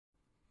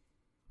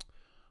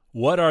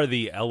What are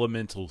the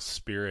elemental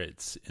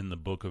spirits in the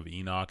book of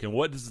Enoch, and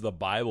what does the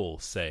Bible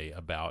say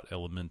about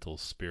elemental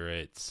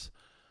spirits?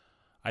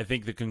 I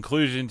think the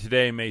conclusion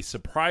today may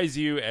surprise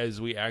you as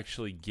we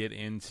actually get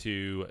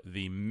into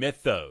the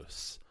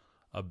mythos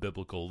of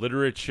biblical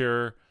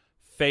literature,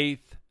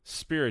 faith,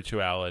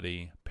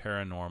 spirituality,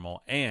 paranormal,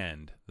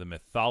 and the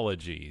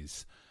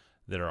mythologies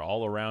that are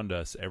all around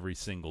us every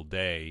single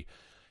day,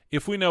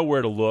 if we know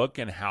where to look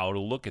and how to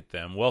look at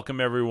them. Welcome,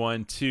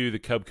 everyone, to the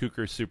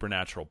Kuker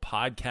Supernatural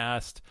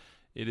Podcast.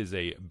 It is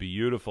a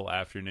beautiful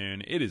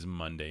afternoon. It is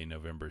Monday,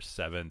 November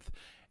 7th,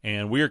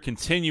 and we are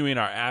continuing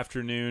our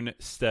afternoon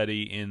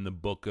study in the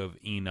book of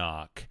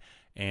Enoch.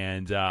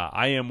 And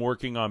I am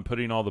working on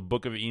putting all the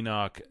book of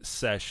Enoch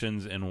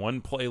sessions in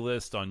one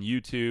playlist on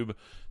YouTube.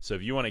 So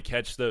if you want to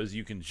catch those,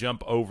 you can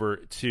jump over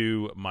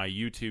to my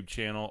YouTube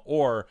channel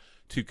or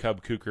to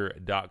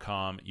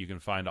cubkuker.com. You can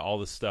find all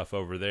the stuff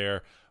over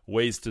there.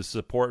 Ways to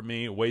support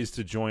me, ways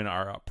to join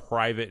our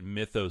private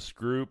Mythos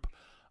group,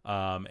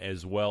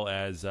 as well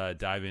as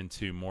dive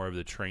into more of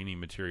the training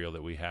material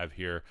that we have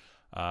here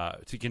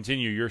to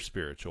continue your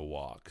spiritual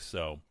walk.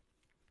 So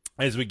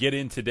as we get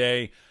in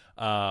today,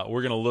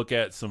 we're going to look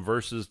at some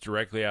verses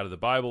directly out of the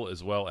Bible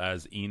as well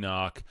as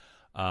Enoch.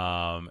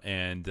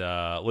 And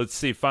let's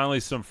see, finally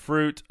some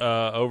fruit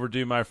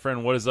overdue, my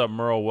friend. What is up,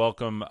 Merle?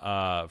 Welcome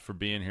for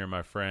being here,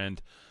 my friend.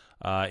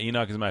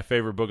 Enoch is my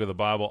favorite book of the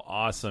Bible.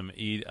 Awesome.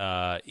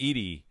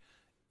 Edie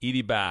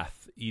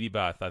Bath.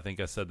 I think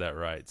I said that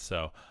right.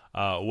 So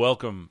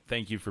welcome.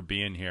 Thank you for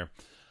being here.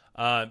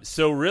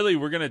 So really,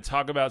 we're going to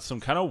talk about some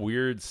kind of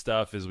weird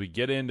stuff as we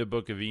get into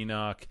book of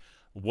Enoch.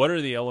 What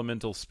are the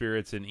elemental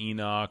spirits in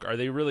Enoch? Are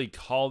they really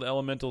called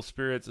elemental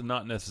spirits?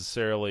 Not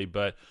necessarily,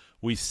 but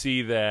we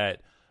see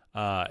that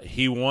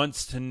he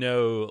wants to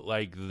know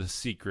like the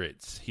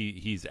secrets.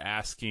 He's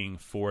asking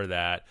for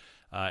that.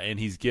 And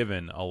he's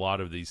given a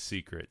lot of these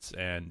secrets.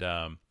 And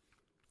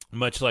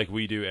much like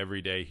we do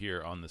every day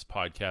here on this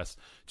podcast,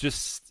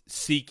 just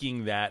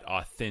seeking that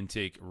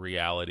authentic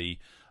reality,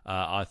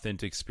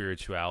 authentic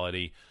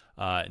spirituality,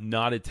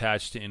 not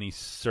attached to any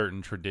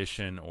certain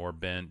tradition or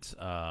bent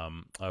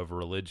of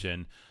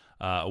religion.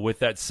 With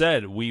that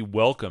said, we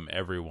welcome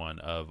everyone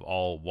of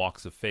all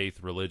walks of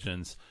faith,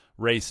 religions,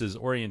 races,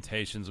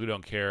 orientations. We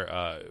don't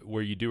care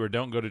where you do or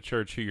don't go to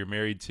church, who you're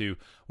married to,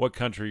 what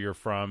country you're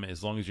from.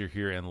 As long as you're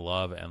here in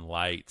love and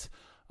light,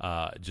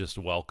 just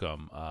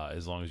welcome.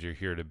 As long as you're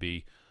here to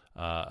be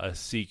a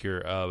seeker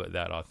of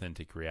that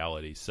authentic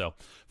reality. So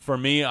for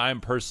me,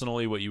 I'm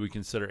personally what you would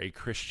consider a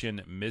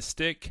Christian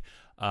mystic.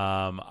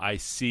 I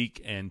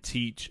seek and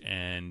teach,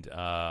 and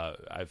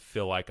I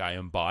feel like I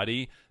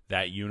embody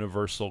that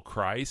universal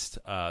Christ.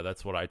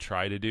 That's what I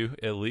try to do,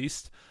 at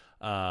least.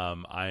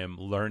 I am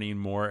learning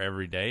more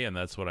every day, and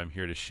that's what I'm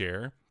here to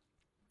share.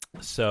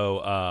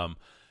 So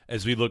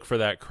as we look for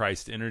that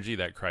Christ energy,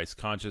 that Christ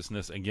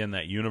consciousness, again,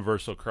 that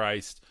universal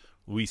Christ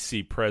we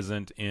see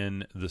present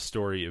in the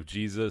story of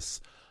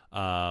Jesus.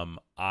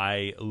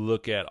 I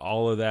look at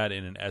all of that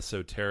in an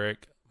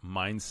esoteric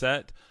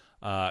mindset,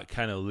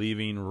 kind of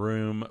leaving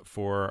room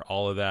for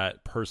all of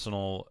that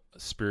personal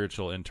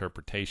spiritual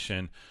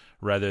interpretation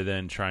rather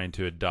than trying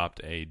to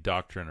adopt a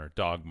doctrine or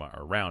dogma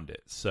around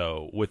it.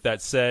 So with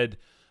that said,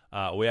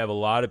 we have a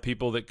lot of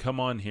people that come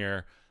on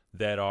here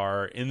that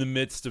are in the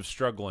midst of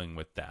struggling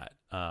with that,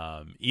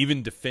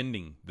 even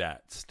defending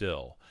that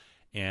still.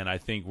 And I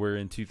think we're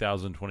in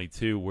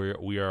 2022 where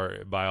we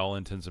are, by all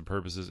intents and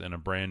purposes, in a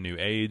brand new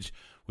age.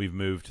 We've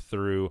moved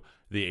through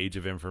the age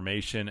of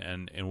information,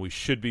 and we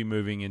should be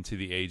moving into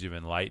the age of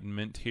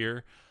enlightenment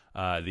here,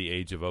 the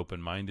age of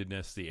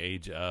open-mindedness, the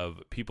age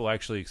of people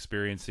actually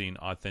experiencing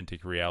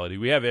authentic reality.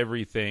 We have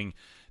everything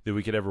that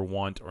we could ever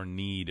want or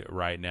need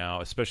right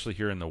now, especially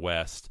here in the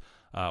West.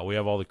 We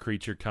have all the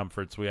creature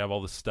comforts, we have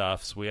all the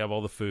stuffs, we have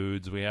all the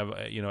foods, we have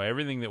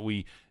everything that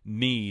we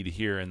need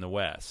here in the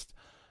West.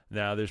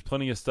 Now, there's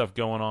plenty of stuff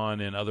going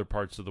on in other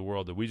parts of the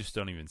world that we just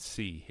don't even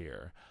see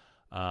here.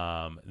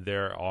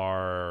 There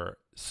are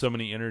so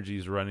many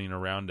energies running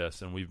around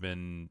us, and we've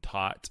been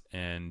taught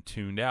and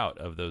tuned out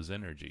of those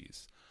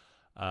energies.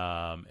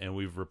 And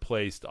we've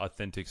replaced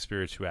authentic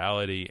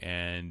spirituality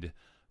and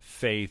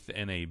faith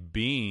in a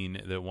being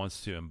that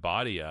wants to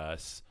embody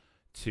us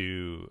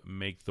to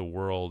make the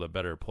world a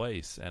better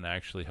place and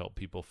actually help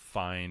people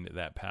find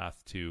that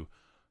path to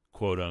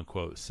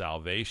quote-unquote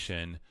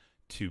salvation,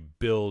 to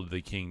build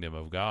the kingdom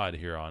of God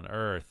here on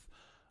earth.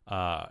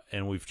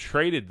 And we've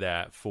traded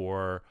that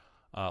for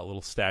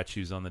little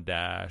statues on the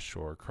dash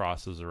or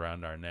crosses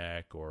around our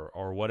neck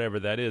or whatever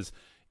that is,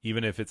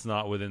 even if it's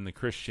not within the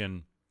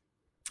Christian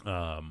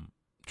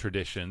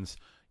traditions.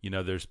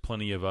 There's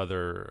plenty of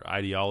other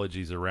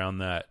ideologies around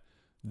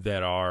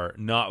that are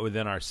not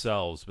within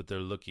ourselves, but they're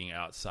looking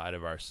outside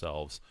of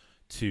ourselves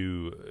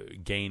to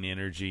gain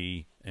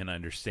energy and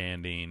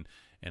understanding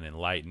and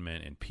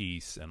enlightenment and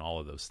peace and all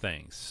of those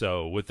things.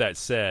 So with that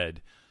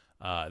said,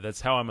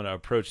 that's how I'm going to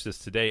approach this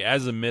today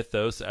as a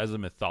mythos, as a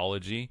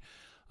mythology.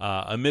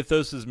 A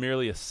mythos is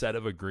merely a set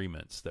of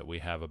agreements that we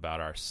have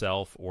about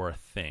ourself or a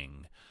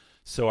thing.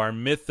 So our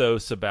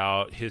mythos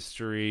about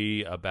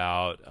history,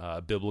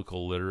 about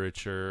biblical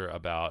literature,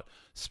 about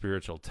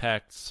spiritual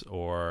texts,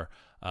 or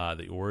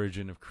the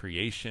origin of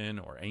creation,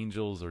 or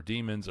angels, or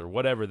demons, or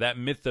whatever, that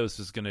mythos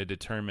is going to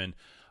determine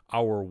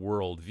our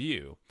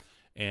worldview.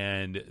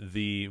 And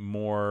the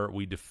more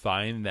we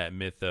define that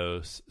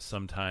mythos,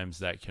 sometimes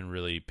that can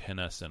really pin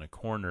us in a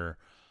corner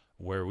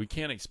where we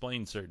can't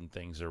explain certain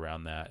things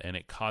around that, and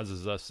it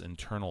causes us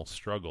internal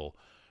struggle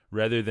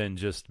rather than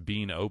just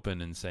being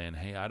open and saying,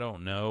 hey, I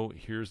don't know,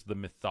 here's the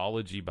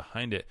mythology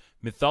behind it.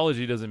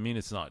 Mythology doesn't mean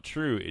it's not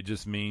true. It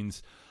just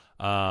means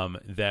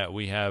that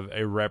we have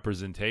a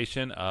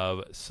representation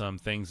of some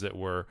things that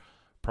were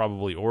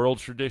probably oral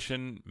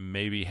tradition,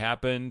 maybe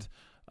happened,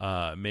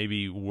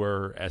 maybe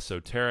were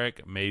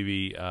esoteric,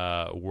 maybe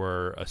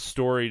were a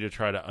story to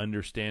try to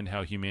understand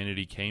how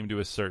humanity came to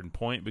a certain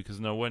point because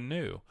no one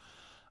knew.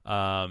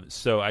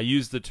 So I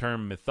use the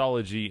term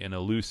mythology in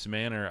a loose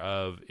manner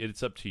of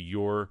it's up to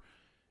your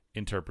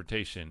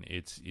interpretation.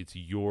 It's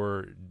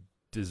your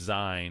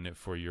design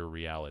for your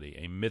reality.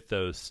 A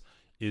mythos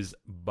is,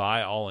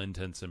 by all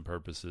intents and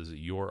purposes,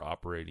 your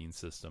operating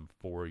system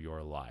for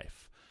your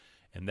life.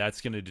 And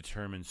that's going to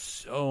determine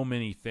so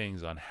many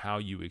things on how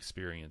you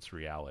experience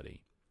reality.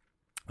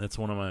 That's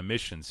one of my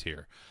missions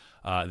here.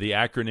 The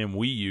acronym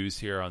we use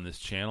here on this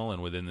channel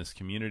and within this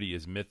community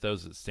is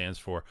Mythos. It stands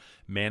for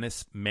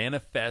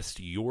manifest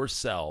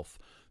yourself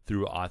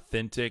through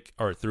authentic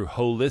or through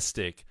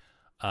holistic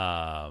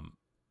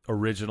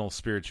original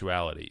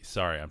spirituality.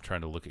 Sorry, I'm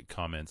trying to look at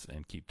comments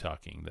and keep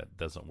talking. That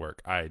doesn't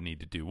work. I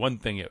need to do one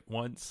thing at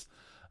once,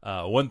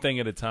 one thing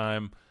at a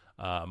time.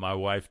 My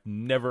wife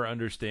never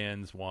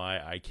understands why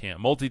I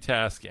can't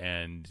multitask,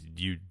 and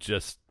you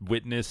just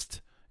witnessed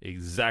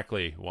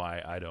exactly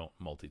why I don't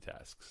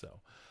multitask.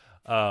 So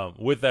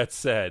with that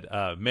said,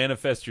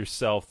 manifest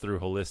yourself through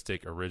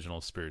holistic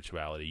original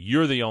spirituality.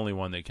 You're the only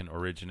one that can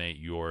originate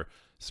your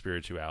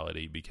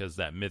spirituality, because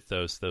that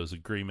mythos, those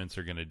agreements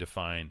are going to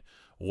define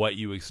what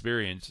you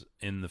experience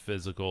in the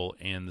physical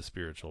and the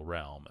spiritual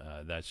realm.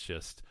 That's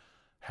just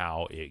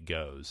how it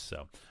goes.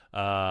 So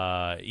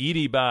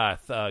Edie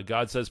Bath,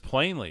 God says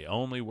plainly,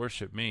 only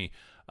worship me.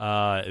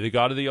 The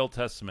God of the Old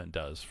Testament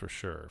does, for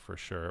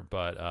sure.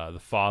 But the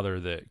Father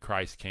that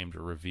Christ came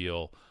to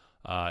reveal,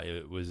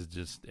 it was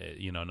just,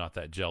 not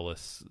that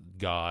jealous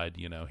God.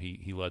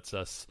 He lets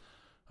us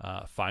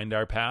find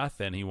our path,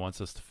 and he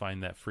wants us to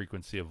find that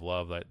frequency of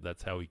love.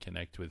 That's how we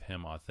connect with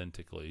him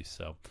authentically.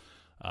 So,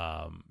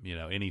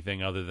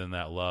 anything other than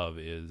that love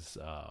is,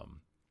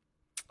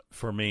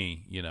 for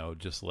me,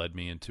 just led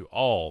me into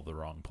all the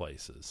wrong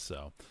places.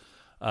 So,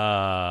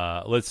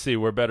 let's see.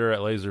 We're better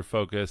at laser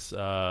focus.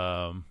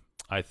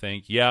 I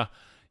think. Yeah.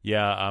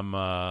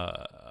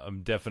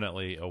 I'm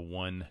definitely a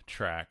one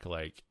track,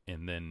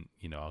 and then,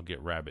 I'll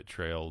get rabbit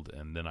trailed,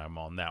 and then I'm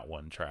on that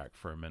one track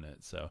for a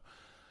minute.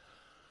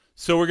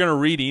 So we're going to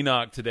read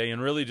Enoch today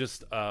and really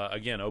just,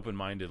 again,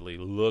 open-mindedly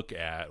look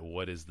at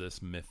what is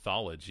this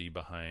mythology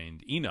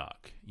behind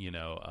Enoch.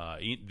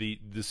 The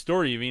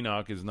story of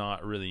Enoch is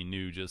not really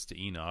new just to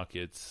Enoch.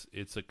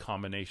 It's a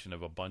combination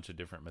of a bunch of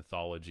different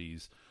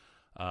mythologies.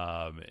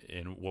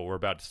 And what we're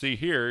about to see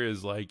here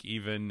is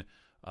even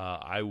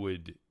I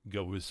would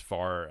go as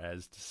far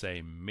as to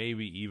say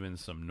maybe even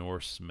some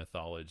Norse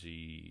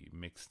mythology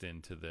mixed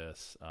into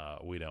this.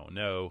 We don't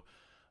know.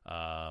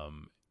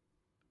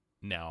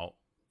 Now,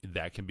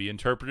 that can be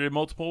interpreted in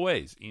multiple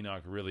ways.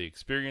 Enoch really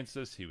experienced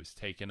this. He was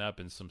taken up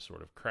in some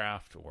sort of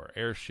craft or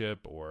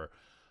airship, or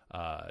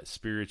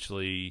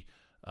spiritually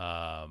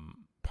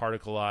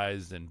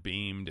particleized and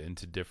beamed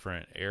into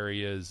different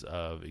areas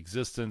of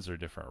existence or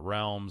different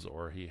realms,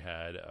 or he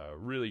had a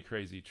really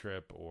crazy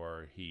trip,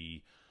 or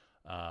he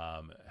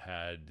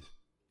had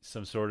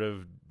some sort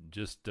of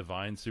just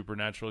divine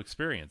supernatural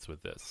experience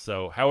with this.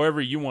 So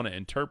however you want to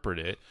interpret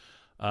it.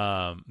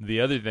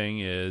 The other thing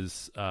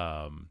is,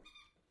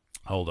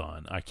 hold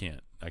on, I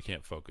can't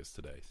focus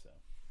today. So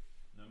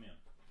no, ma'am.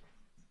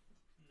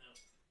 No,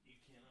 you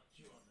cannot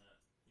chew on that.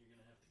 You're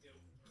gonna have to go.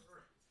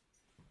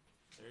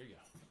 There you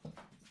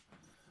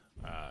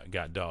go.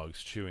 Got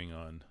dogs chewing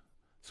on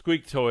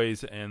squeak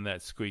toys, and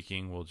that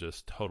squeaking will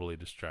just totally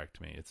distract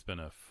me. It's been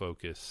a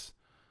focus,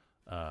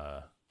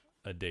 a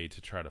day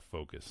to try to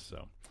focus.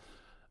 So,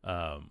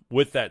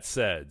 with that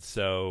said,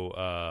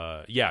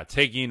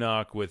 take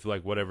Enoch with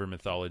whatever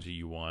mythology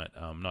you want.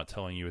 I'm not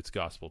telling you it's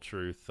gospel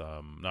truth.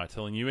 I'm not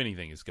telling you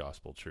anything is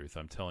gospel truth.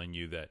 I'm telling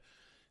you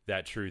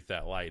that truth,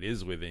 that light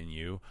is within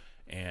you.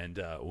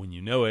 And when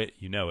you know it,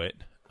 you know it.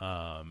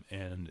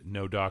 And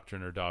no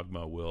doctrine or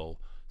dogma will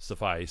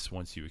suffice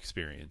once you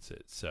experience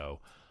it.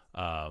 So,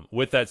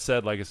 with that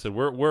said, like I said,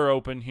 we're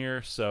open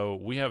here. So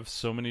we have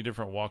so many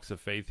different walks of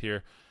faith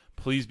here.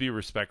 Please be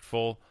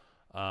respectful.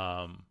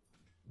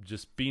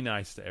 Just be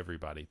nice to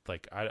everybody.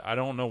 I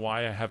don't know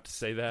why I have to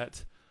say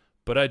that,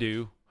 but I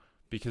do,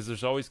 because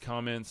there's always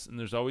comments and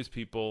there's always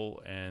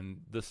people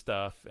and the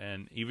stuff.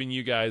 And even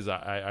you guys,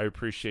 I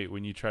appreciate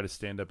when you try to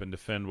stand up and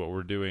defend what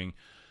we're doing.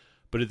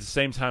 But at the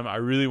same time, I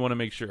really want to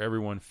make sure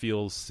everyone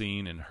feels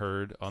seen and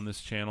heard on this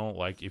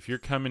channel. If you're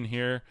coming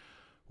here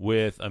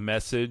with a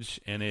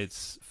message and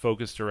it's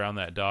focused around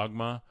that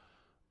dogma,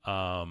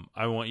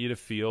 I want you to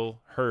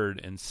feel heard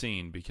and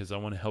seen, because I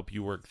want to help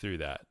you work through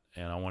that.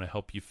 And I want to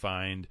help you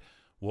find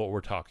what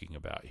we're talking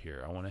about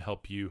here. I want to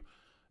help you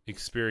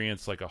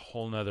experience like a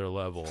whole nother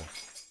level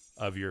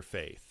of your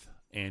faith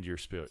and your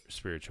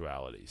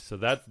spirituality. So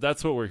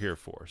that's what we're here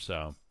for.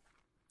 So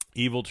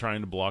evil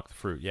trying to block the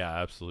fruit. Yeah,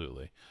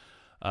 absolutely.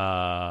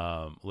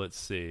 Let's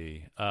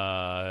see.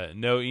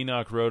 No,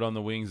 Enoch rode on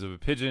the wings of a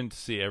pigeon to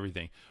see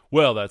everything.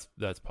 Well,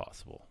 that's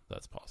possible.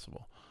 That's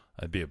possible.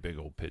 That'd be a big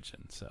old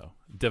pigeon. So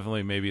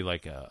definitely maybe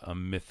like a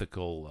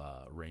mythical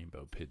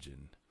rainbow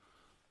pigeon.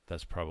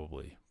 That's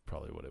probably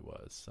what it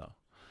was.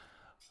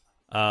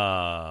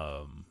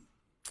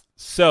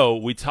 So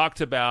we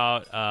talked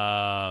about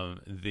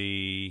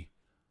the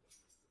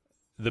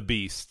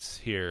beasts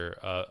here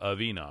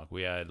of Enoch.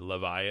 We had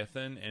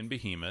Leviathan and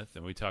Behemoth,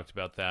 and we talked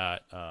about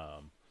that.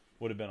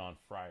 Would have been on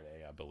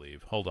Friday, I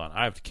believe. Hold on,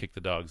 I have to kick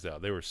the dogs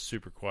out. They were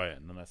super quiet,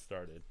 and then I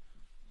started.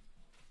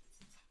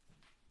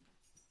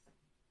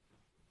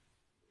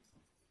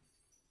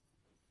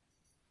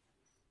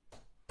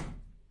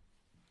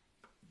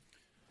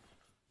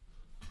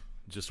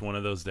 Just one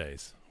of those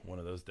days.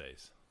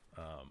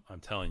 I'm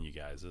telling you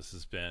guys, this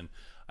has been,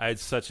 I had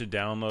such a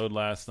download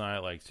last night.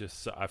 Like,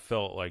 just, I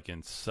felt like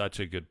in such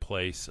a good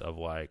place of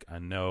like, I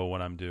know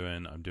what I'm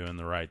doing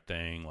the right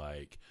thing.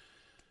 Like,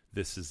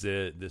 this is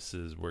it. This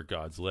is where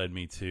God's led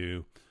me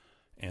to.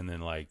 And then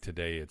like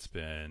today, it's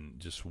been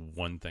just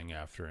one thing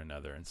after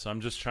another. And so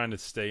I'm just trying to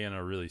stay in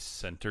a really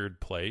centered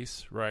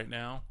place right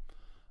now.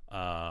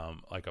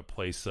 Like a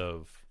place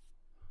of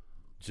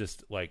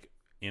just like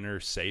inner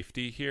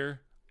safety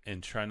here,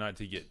 and try not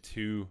to get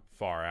too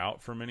far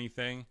out from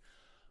anything.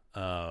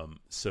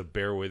 So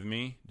bear with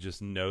me.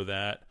 Just know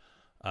that.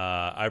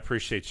 I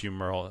appreciate you,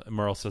 Merle.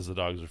 Merle says the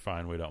dogs are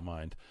fine. We don't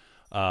mind.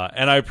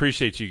 And I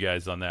appreciate you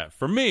guys on that.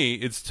 For me,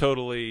 it's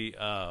totally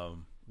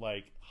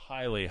like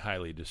highly,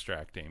 highly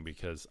distracting,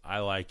 because I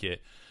like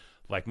it.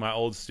 Like my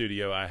old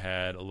studio, I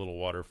had a little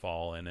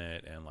waterfall in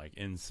it and like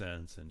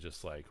incense, and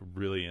just like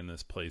really in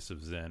this place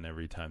of Zen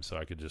every time, so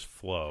I could just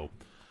flow.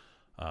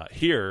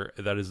 Here,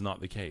 that is not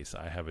the case.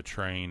 I have a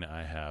train,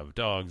 I have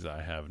dogs,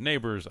 I have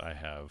neighbors, I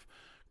have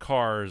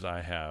cars,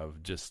 I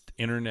have just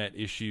internet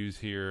issues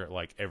here,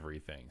 like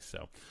everything.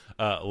 So,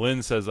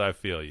 Lynn says, I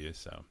feel you.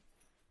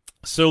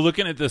 So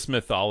looking at this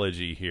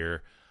mythology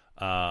here,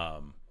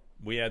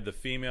 we had the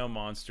female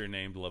monster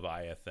named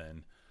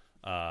Leviathan,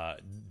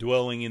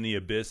 dwelling in the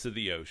abyss of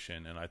the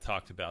ocean. And I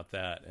talked about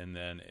that. And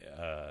then,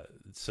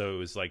 so it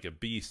was like a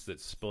beast that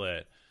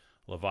split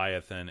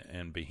Leviathan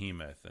and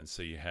Behemoth. And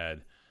so you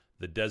had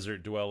the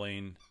desert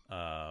dwelling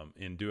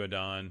in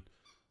Duodon,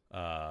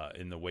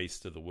 in the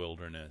waste of the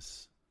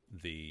wilderness,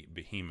 the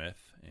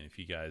Behemoth. And if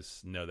you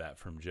guys know that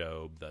from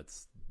Job,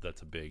 that's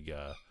a big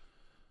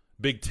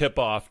tip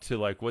off to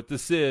like what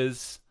this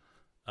is.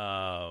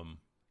 Can't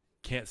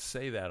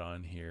say that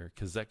on here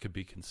because that could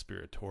be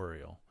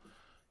conspiratorial.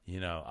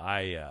 You know,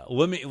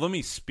 let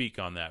me speak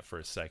on that for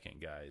a second,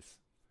 guys.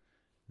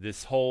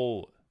 This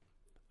whole,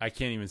 I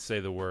can't even say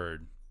the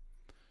word,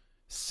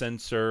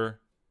 censor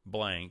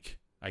blank.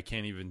 I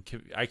can't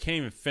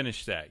even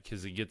finish that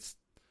because it gets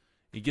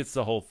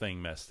the whole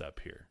thing messed up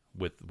here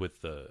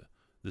with the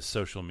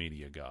social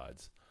media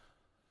gods.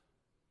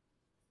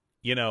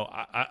 You know,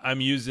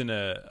 I'm using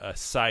a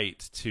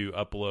site to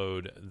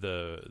upload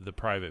the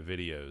private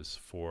videos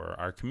for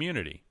our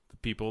community. The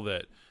people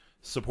that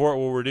support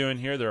what we're doing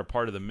here, they're a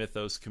part of the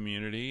Mythos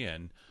community,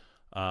 and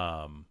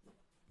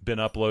been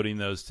uploading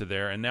those to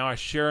there. And now I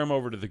share them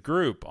over to the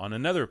group on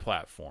another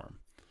platform.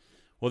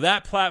 Well,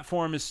 that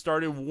platform has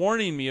started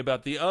warning me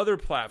about the other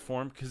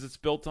platform because it's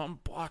built on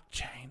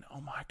blockchain. Oh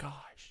my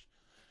gosh.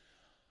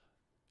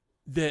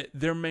 That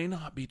there may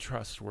not be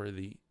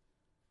trustworthy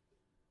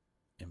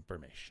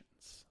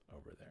informations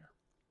over there.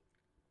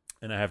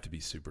 And I have to be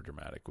super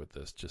dramatic with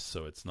this just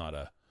so it's not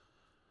a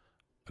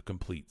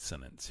complete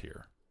sentence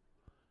here.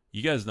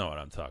 You guys know what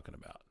I'm talking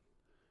about.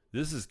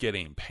 This is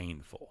getting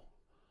painful.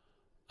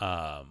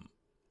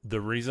 The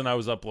reason I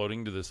was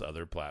uploading to this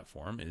other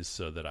platform is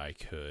so that I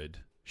could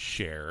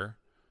share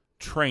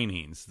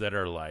trainings that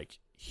are like,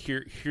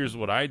 here's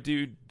what I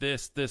do,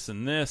 this,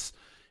 and this,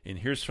 and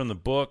here's from the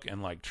book,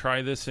 and like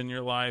try this in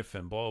your life,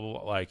 and blah, blah,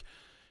 blah. Like,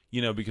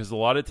 you know, because a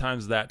lot of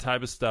times that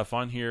type of stuff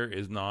on here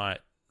is not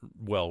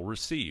well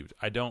received.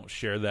 I don't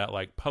share that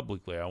like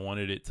publicly. I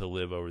wanted it to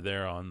live over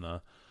there on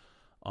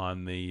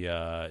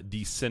the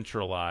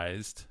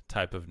decentralized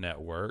type of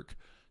network,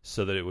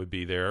 so that it would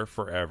be there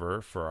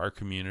forever for our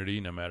community,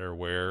 no matter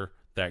where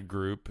that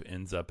group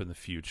ends up in the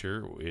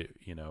future,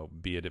 you know,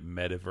 be it a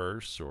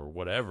metaverse or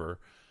whatever.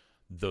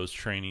 Those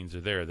trainings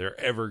are there. They're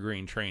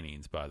evergreen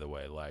trainings, by the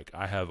way. Like,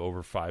 I have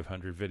over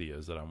 500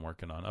 videos that I'm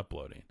working on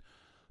uploading.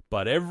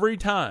 But every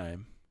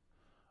time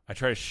I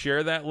try to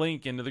share that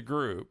link into the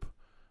group,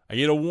 I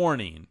get a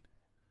warning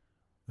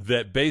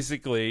that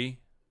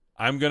basically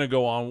I'm going to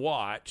go on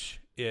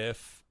watch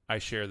if I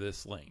share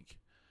this link.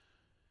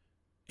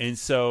 And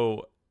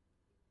so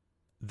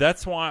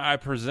that's why I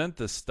present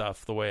this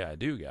stuff the way I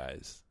do,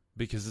 guys.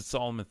 because it's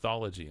all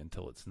mythology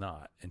until it's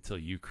not, until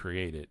you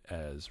create it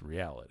as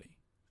reality.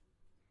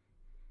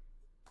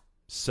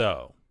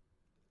 So,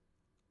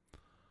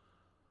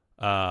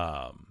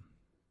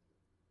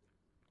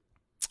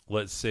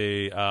 let's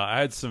see. I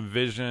had some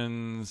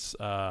visions.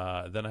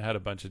 Then I had a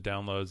bunch of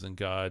downloads, and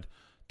God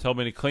told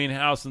me to clean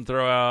house and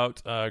throw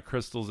out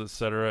crystals,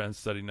 etc., and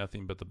study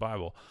nothing but the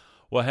Bible.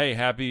 Well, hey,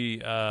 happy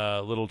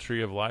little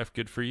tree of life.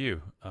 Good for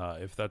you.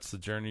 If that's the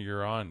journey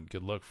you're on,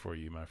 good luck for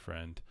you, my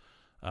friend.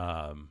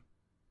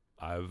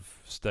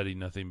 I've studied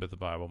nothing but the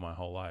Bible my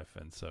whole life,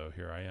 and so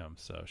here I am.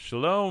 So,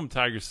 shalom,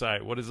 Tiger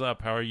Sight. What is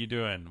up? How are you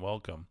doing?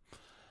 Welcome.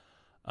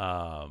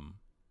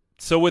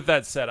 So with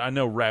that said, I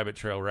know rabbit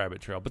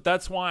trail, but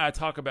that's why I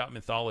talk about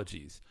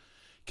mythologies.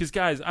 Because,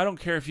 guys, I don't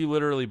care if you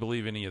literally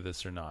believe any of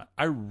this or not.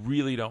 I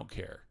really don't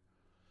care.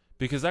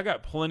 Because I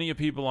got plenty of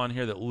people on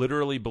here that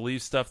literally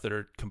believe stuff that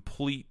are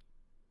complete.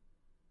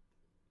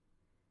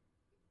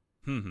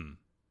 Can't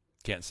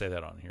say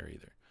that on here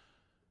either.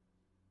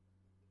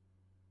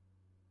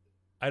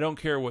 I don't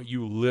care what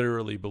you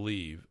literally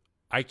believe.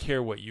 I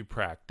care what you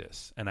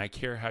practice. And I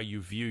care how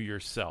you view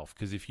yourself.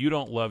 Because if you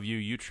don't love you,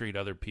 you treat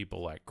other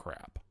people like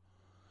crap.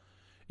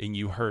 And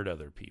you hurt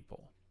other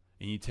people.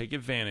 And you take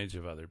advantage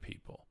of other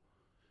people.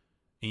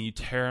 And you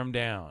tear them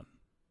down.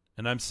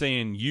 And I'm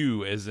saying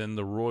you as in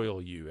the royal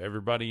you.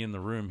 Everybody in the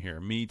room here.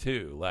 Me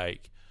too.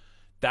 Like,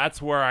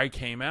 that's where I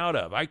came out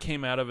of. I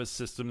came out of a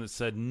system that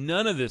said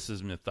none of this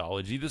is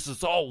mythology. This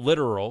is all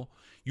literal.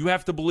 You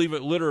have to believe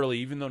it literally,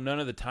 even though none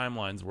of the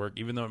timelines work,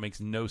 even though it makes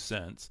no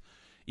sense.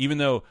 Even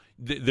though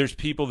there's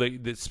people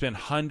that spend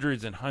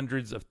hundreds and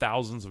hundreds of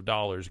thousands of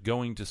dollars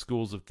going to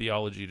schools of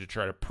theology to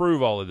try to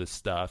prove all of this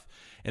stuff,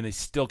 and they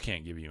still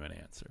can't give you an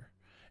answer.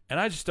 And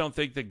I just don't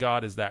think that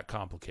God is that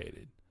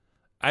complicated.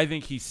 I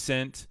think he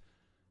sent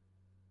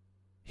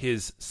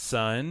his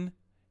son,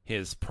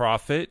 his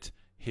prophet,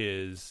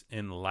 his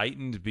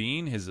enlightened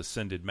being, his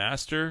ascended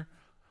master,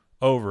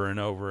 over and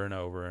over and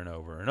over and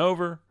over and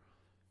over.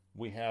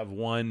 We have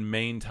one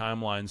main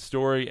timeline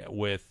story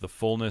with the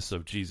fullness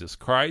of Jesus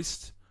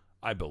Christ.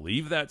 I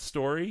believe that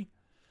story,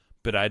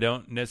 but I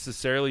don't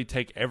necessarily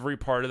take every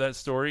part of that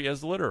story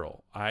as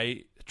literal.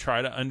 I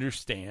try to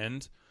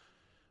understand,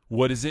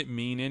 what does it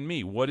mean in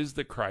me? What is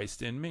the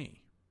Christ in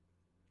me?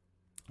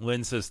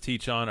 Lynn says,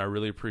 teach on. I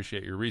really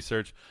appreciate your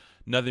research.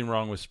 Nothing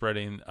wrong with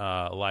spreading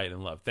light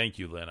and love. Thank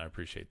you, Lynn. I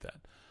appreciate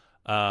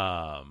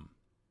that.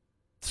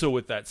 So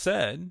with that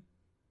said,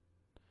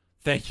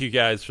 thank you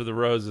guys for the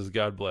roses.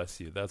 God bless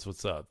you. That's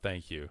what's up.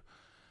 Thank you.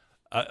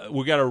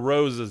 We got a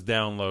roses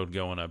download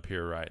going up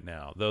here right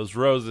now. Those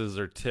roses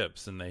are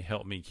tips, and they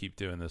help me keep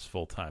doing this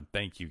full time.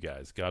 Thank you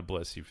guys. God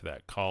bless you for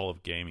that. Call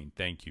of Gaming.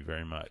 Thank you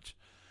very much.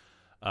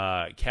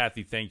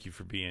 Kathy, thank you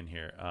for being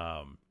here.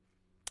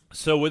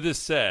 So with this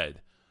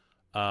said,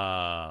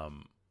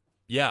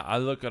 yeah, I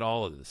look at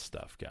all of this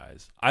stuff,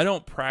 guys. I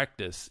don't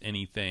practice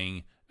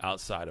anything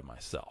outside of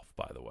myself,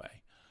 by the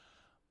way.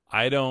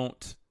 I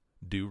don't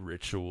do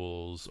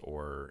rituals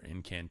or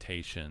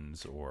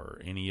incantations or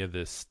any of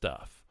this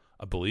stuff.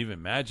 I believe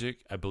in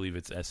magic. I believe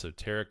it's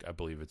esoteric. I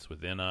believe it's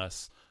within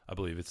us. I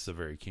believe it's the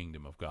very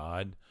kingdom of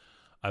God.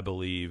 I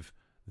believe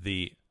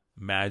the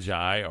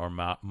magi or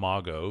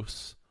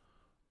magos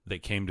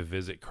that came to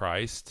visit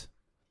Christ,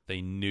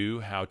 they knew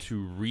how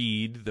to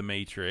read the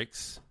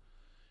matrix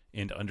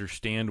and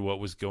understand what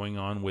was going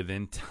on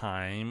within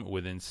time,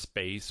 within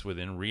space,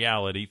 within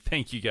reality.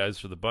 Thank you guys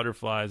for the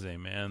butterflies.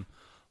 Amen.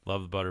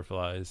 Love the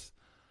butterflies.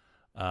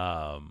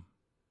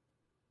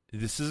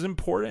 This is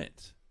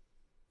important.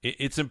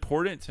 It's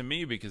important to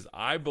me because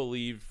I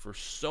believed for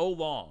so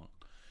long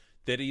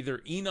that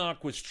either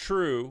Enoch was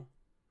true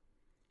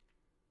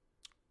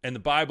and the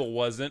Bible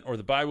wasn't, or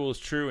the Bible was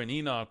true and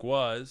Enoch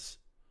was,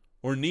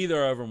 or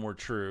neither of them were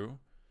true.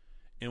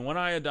 And when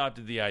I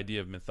adopted the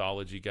idea of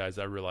mythology, guys,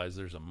 I realized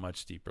there's a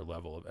much deeper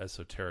level of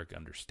esoteric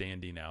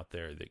understanding out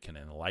there that can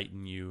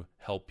enlighten you,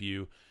 help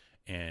you,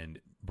 and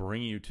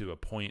bring you to a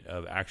point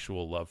of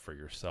actual love for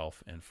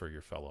yourself and for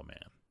your fellow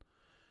man,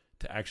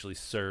 to actually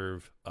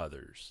serve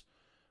others.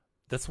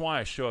 That's why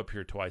I show up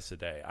here twice a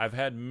day. I've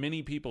had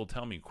many people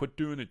tell me, quit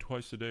doing it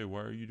twice a day.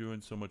 Why are you doing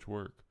so much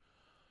work?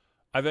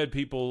 I've had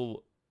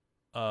people,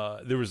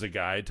 there was a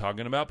guy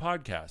talking about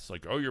podcasts.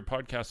 Like, oh, your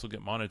podcast will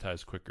get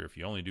monetized quicker if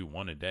you only do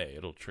one a day.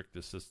 It'll trick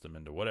the system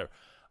into whatever.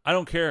 I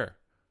don't care.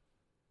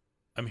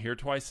 I'm here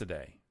twice a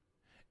day.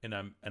 And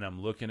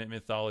I'm looking at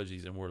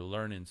mythologies, and we're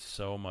learning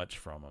so much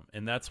from them.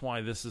 And that's why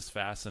this is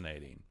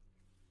fascinating.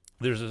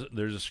 There's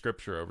a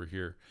scripture over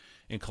here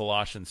in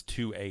Colossians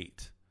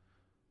 2:8.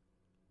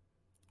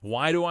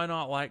 Why do I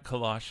not like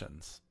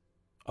Colossians?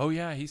 Oh,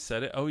 yeah, he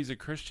said it. Oh, he's a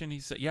Christian. He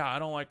said, yeah, I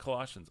don't like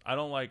Colossians. I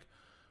don't like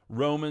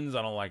Romans.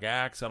 I don't like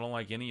Acts. I don't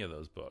like any of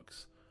those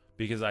books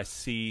because I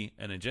see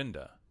an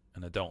agenda,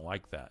 and I don't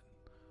like that.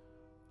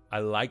 I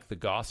like the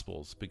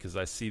Gospels because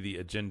I see the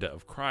agenda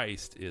of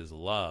Christ is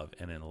love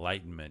and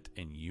enlightenment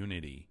and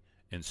unity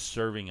and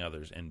serving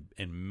others and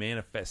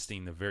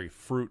manifesting the very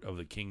fruit of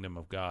the kingdom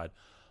of God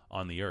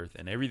on the earth.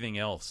 And everything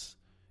else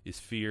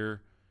is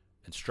fear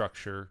and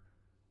structure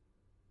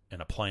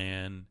and a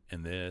plan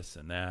and this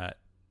and that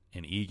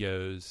and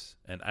egos.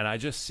 And I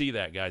just see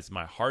that, guys.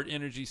 My heart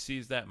energy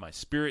sees that. My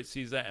spirit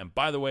sees that. And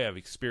by the way, I've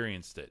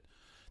experienced it.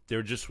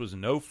 There just was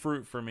no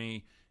fruit for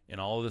me in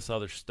all of this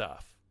other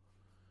stuff.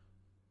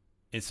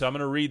 And so I'm going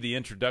to read the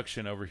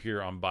introduction over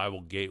here on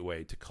Bible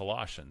Gateway to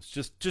Colossians,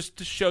 just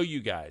to show you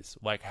guys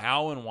like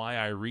how and why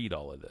I read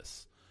all of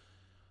this.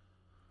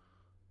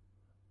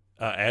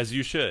 As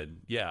you should,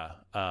 yeah.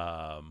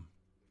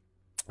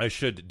 I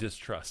should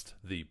distrust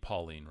the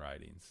Pauline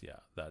writings. Yeah,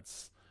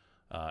 that's,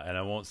 and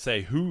I won't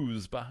say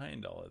who's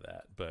behind all of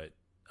that, but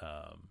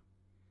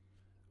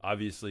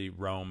obviously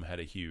Rome had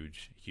a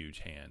huge, huge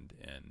hand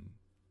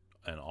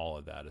in all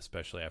of that,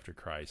 especially after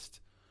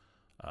Christ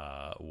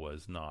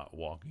was not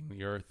walking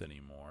the earth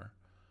anymore.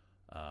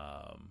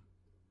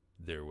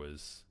 There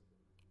was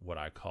what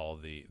I call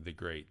the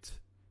great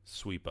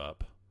sweep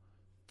up,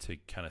 to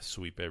kind of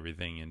sweep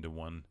everything into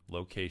one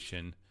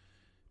location,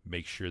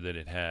 make sure that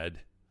it had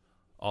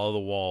all the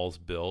walls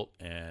built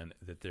and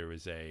that there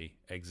was a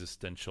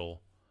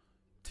existential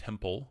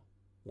temple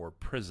or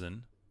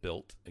prison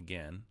built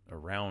again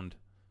around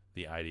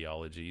the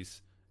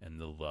ideologies and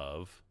the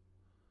love.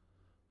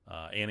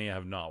 Annie, I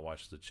have not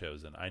watched The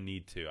Chosen. I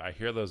need to. I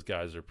hear those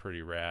guys are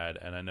pretty rad,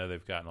 and I know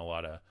they've gotten a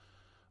lot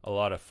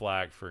of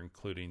flack for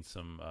including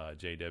some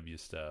JW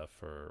stuff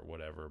or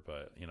whatever.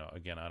 But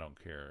again, I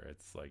don't care.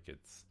 It's like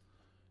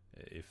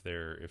if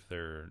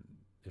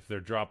they're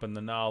dropping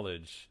the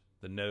knowledge,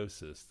 the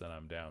gnosis, then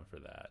I'm down for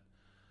that.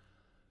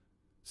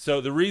 So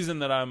the reason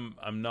that I'm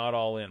not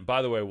all in.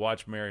 By the way,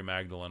 watch Mary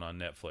Magdalene on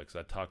Netflix.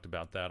 I talked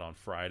about that on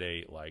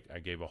Friday. Like I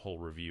gave a whole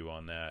review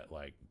on that.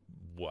 Like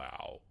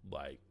wow,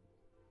 like.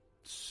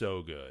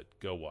 So good.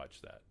 Go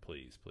watch that,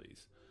 please.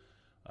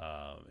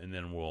 And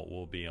then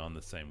we'll be on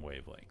the same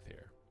wavelength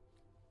here.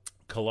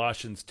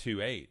 Colossians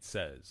 2:8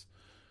 says,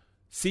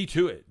 "See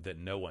to it that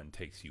no one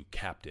takes you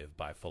captive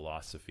by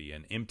philosophy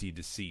and empty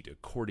deceit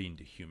according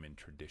to human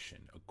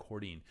tradition,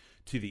 according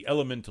to the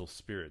elemental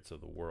spirits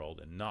of the world,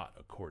 and not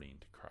according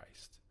to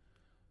Christ."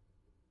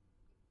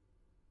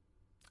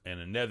 And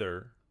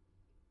another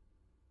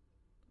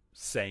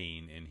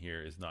saying in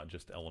here is not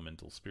just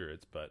elemental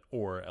spirits, but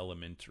or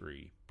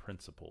elementary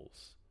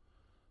principles,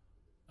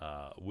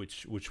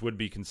 which would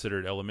be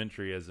considered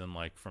elementary as in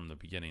like from the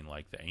beginning,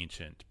 like the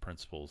ancient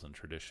principles and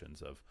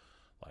traditions of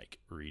like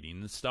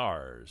reading the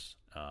stars,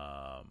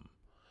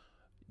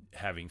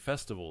 having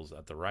festivals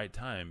at the right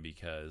time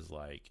because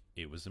like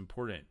it was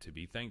important to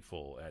be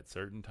thankful at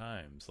certain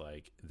times.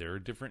 Like there are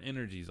different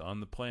energies on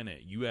the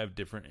planet. You have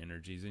different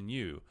energies in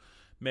you.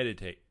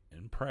 Meditate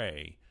and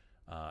pray.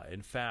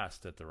 And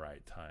fast at the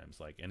right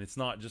times, and it's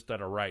not just at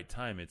a right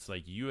time. It's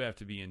like you have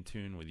to be in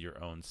tune with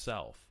your own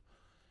self.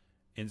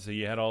 And so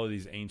you had all of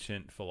these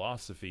ancient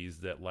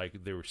philosophies that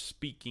like they were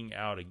speaking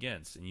out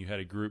against, and you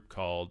had a group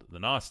called the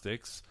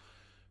Gnostics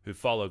who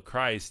followed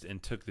Christ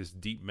and took this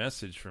deep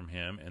message from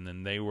him, and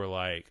then they were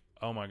like,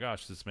 "Oh my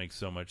gosh, this makes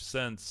so much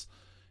sense,"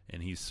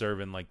 and he's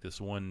serving like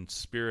this one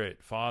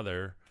Spirit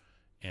Father.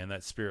 And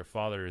that Spirit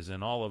Father is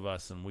in all of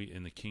us, and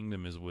the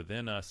kingdom is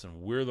within us,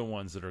 and we're the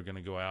ones that are going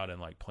to go out and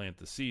like plant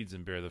the seeds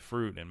and bear the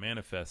fruit and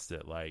manifest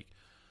it.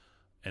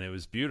 And it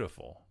was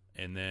beautiful.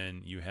 And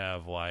then you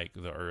have like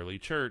the early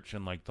church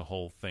and like the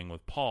whole thing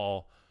with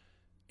Paul,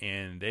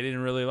 and they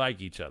didn't really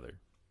like each other.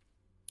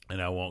 And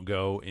I won't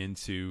go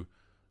into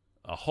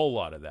a whole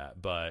lot of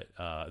that, but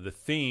the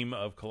theme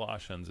of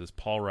Colossians is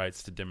Paul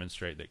writes to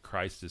demonstrate that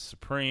Christ is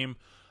supreme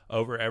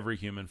over every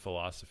human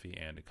philosophy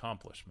and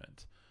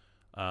accomplishment.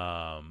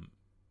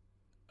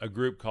 A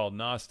group called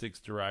Gnostics,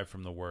 derived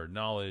from the word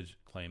knowledge,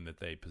 claim that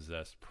they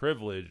possessed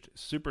privileged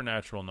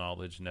supernatural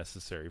knowledge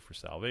necessary for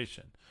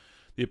salvation.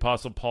 The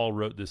Apostle Paul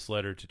wrote this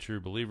letter to true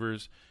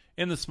believers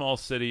in the small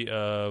city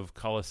of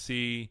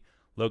Colossae,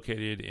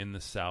 located in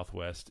the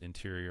southwest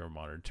interior of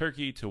modern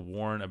Turkey, to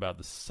warn about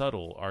the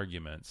subtle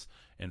arguments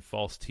and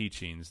false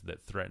teachings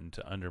that threatened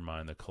to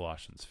undermine the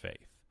Colossians'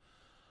 faith.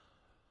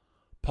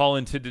 Paul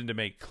intended to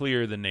make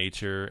clear the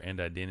nature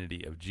and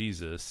identity of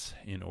Jesus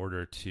in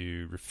order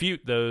to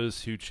refute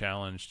those who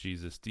challenged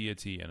Jesus'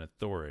 deity and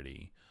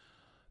authority.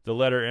 The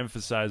letter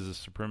emphasizes the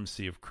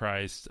supremacy of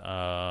Christ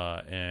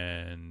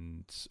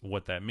and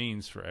what that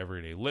means for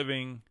everyday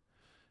living,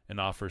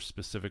 and offers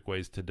specific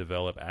ways to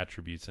develop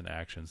attributes and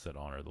actions that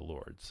honor the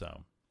Lord.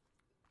 So,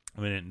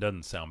 I mean, it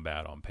doesn't sound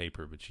bad on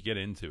paper, but you get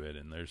into it,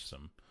 and there's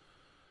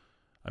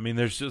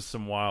just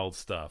some wild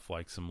stuff,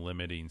 like some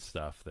limiting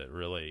stuff that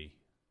really...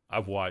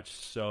 I've watched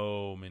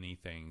so many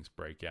things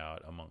break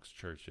out amongst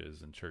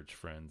churches and church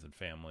friends and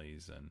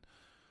families, and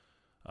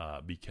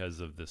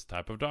because of this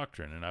type of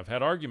doctrine. And I've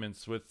had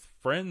arguments with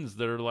friends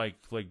that are like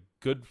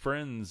good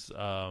friends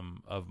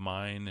of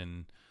mine,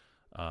 and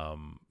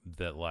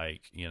that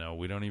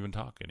we don't even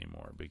talk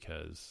anymore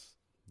because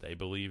they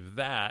believe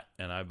that,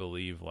 and I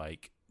believe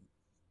like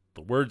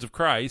the words of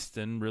Christ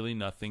and really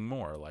nothing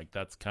more. Like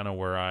that's kind of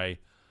where I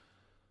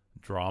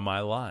draw my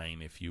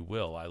line, if you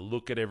will. I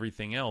look at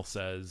everything else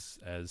as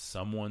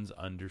someone's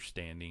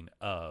understanding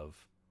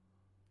of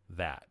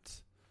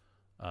that.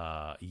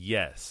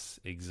 Yes,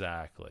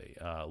 exactly.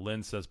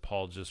 Lynn says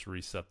Paul just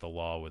reset the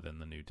law within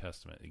the New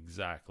Testament.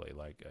 Exactly.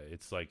 Like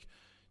it's like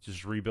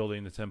just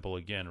rebuilding the temple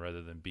again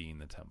rather than being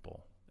the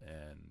temple.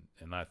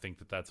 And I think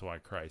that that's why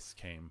Christ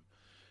came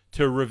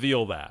to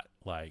reveal that.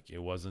 Like it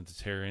wasn't to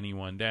tear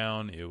anyone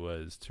down, it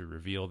was to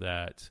reveal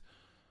that.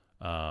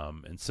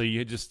 And so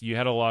you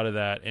had a lot of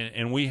that,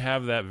 and we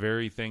have that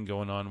very thing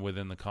going on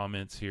within the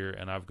comments here.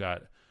 And I've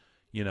got,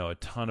 a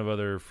ton of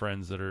other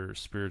friends that are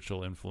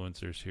spiritual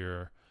influencers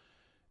here,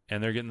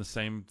 and they're getting the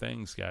same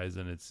things, guys.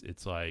 And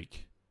it's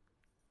like,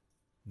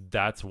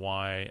 that's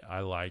why I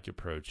like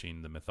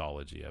approaching the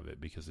mythology of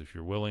it, because if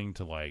you're willing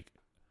to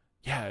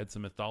it's a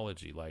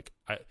mythology.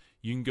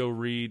 You can go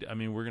read. I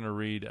mean, we're gonna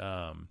read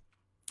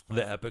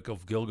the Epic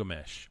of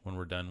Gilgamesh when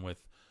we're done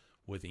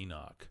with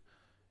Enoch.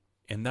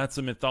 And that's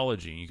a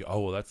mythology. And you go,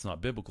 oh, well, that's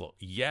not biblical.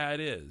 Yeah, it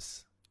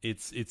is.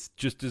 It's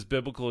just as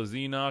biblical as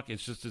Enoch.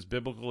 It's just as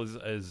biblical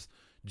as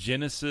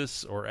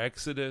Genesis or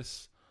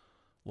Exodus.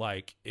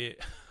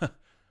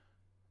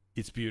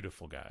 It's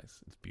beautiful,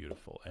 guys. It's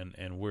beautiful. And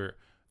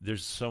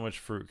there's so much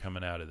fruit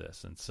coming out of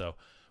this. And so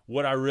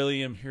what I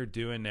really am here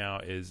doing now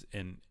is,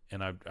 and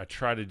I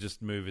try to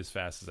just move as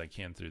fast as I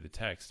can through the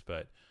text,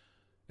 but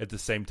at the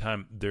same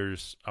time,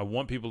 I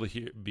want people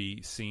to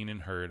be seen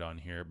and heard on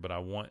here, but I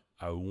want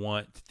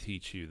to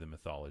teach you the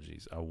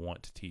mythologies. I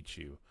want to teach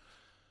you,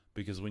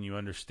 because when you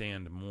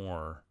understand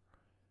more,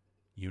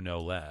 you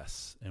know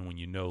less, and when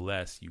you know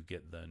less, you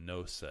get the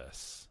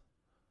gnosis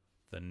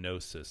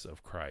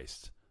of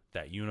Christ,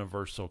 that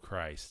universal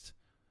Christ.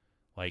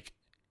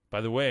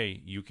 By the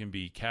way, you can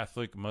be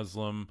Catholic,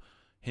 Muslim,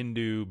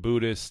 Hindu,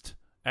 Buddhist,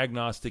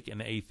 agnostic,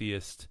 and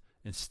atheist,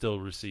 and still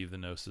receive the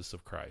gnosis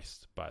of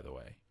Christ, by the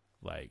way.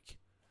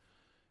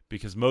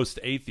 Because most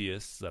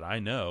atheists that I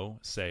know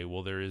say,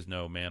 well, there is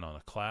no man on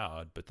a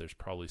cloud, but there's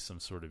probably some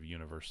sort of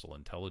universal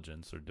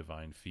intelligence or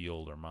divine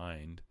field or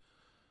mind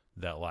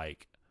that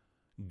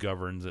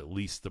governs at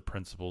least the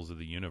principles of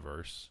the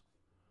universe.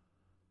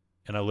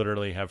 And I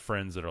literally have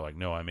friends that are like,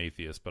 no, I'm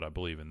atheist, but I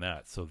believe in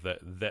that. So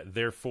that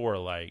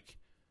therefore,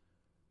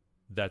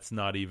 that's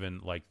not even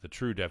the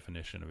true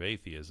definition of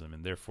atheism,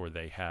 and therefore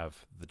they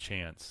have the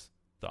chance,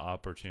 the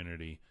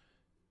opportunity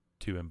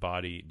to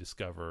embody,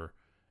 discover,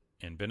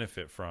 and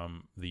benefit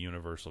from the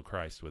universal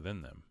Christ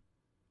within them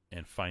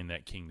and find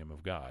that kingdom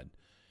of God.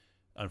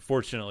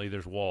 Unfortunately,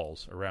 there's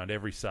walls around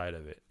every side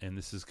of it, and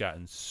this has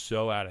gotten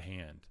so out of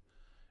hand.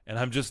 And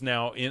I'm just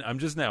now in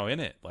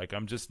it. I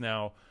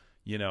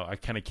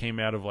kind of came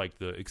out of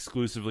the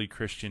exclusively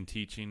Christian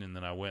teaching, and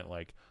then I went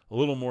a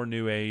little more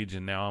new age,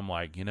 and now I'm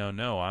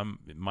no,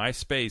 my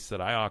space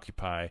that I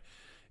occupy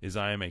is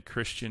I am a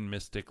Christian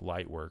mystic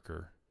light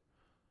worker.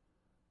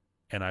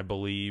 And I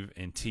believe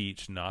and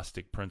teach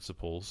Gnostic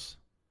principles,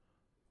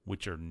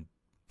 which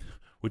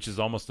is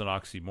almost an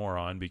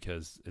oxymoron,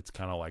 because it's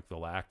kind of like the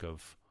lack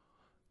of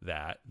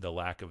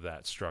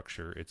that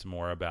structure. It's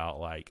more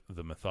about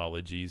the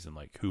mythologies and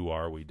who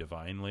are we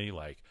divinely,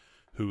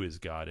 who is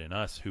God in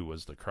us, who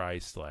was the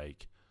Christ,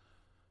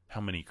 how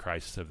many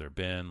Christs have there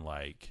been,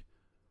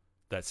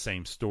 that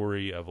same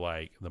story of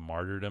the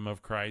martyrdom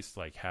of Christ,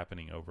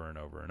 happening over and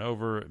over and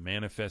over,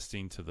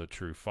 manifesting to the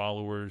true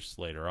followers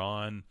later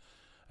on.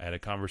 I had a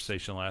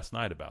conversation last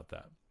night about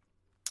that.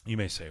 You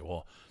may say,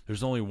 well,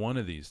 there's only one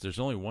of these. There's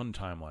only one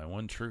timeline,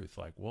 one truth.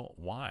 Well,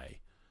 why?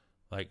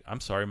 I'm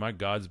sorry, my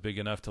God's big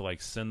enough to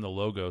send the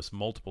Logos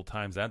multiple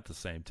times at the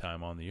same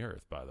time on the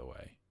earth, by the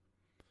way.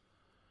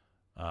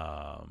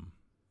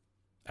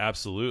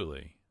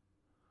 Absolutely.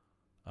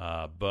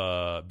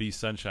 But B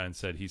Sunshine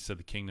said, he said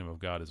the kingdom of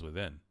God is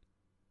within.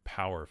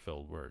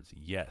 Power-filled words.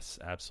 Yes,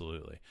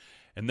 absolutely.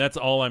 And that's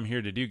all I'm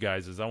here to do,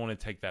 guys, is I want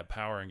to take that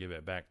power and give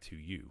it back to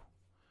you.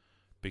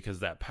 Because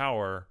that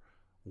power,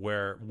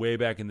 where way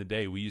back in the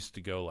day we used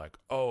to go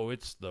oh,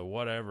 it's the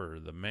whatever,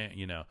 the man,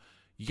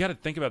 you got to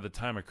think about the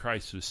time of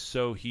Christ was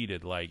so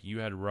heated. You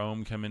had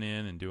Rome coming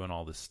in and doing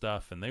all this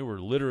stuff, and they were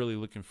literally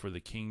looking for the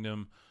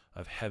kingdom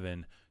of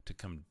heaven to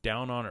come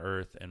down on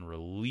earth and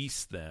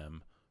release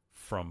them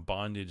from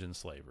bondage and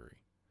slavery,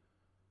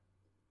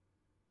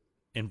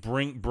 and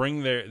bring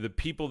the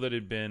people that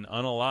had been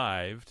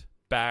unalived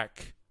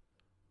back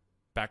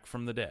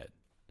from the dead.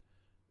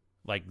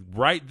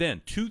 Right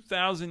then,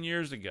 2,000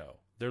 years ago,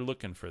 they're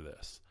looking for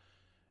this.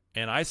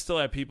 And I still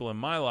have people in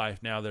my life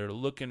now that are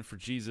looking for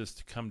Jesus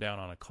to come down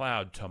on a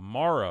cloud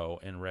tomorrow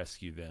and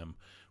rescue them,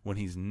 when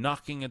he's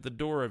knocking at the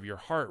door of your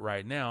heart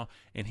right now.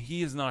 And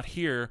he is not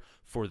here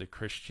for the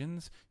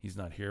Christians. He's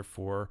not here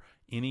for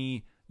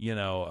any,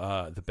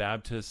 the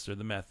Baptists or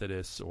the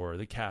Methodists or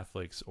the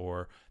Catholics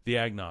or the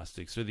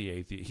agnostics or the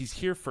atheists. He's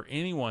here for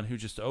anyone who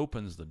just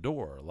opens the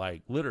door,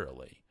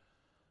 literally.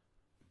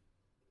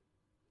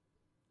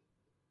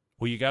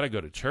 Well, you got to go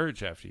to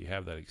church after you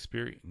have that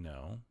experience.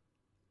 No.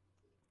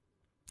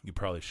 You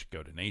probably should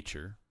go to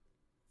nature,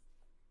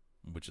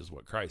 which is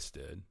what Christ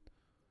did.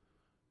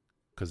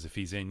 Because if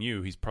he's in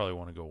you, he's probably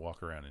want to go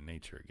walk around in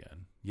nature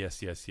again.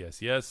 Yes, yes,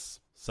 yes, yes.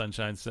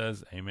 Sunshine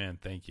says, amen,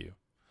 thank you.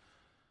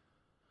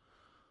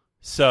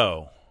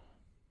 So,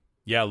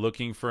 Yeah,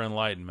 looking for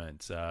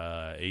enlightenment.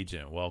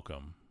 Agent,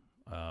 welcome.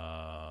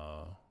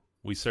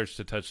 We search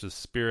to touch the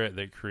spirit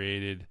that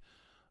created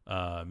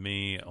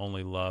me.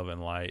 Only love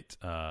and light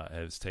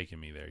has taken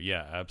me there.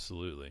 Yeah,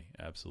 absolutely.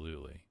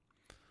 Absolutely.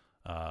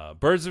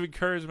 Birds of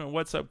encouragement.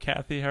 What's up,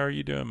 Kathy? How are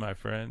you doing, my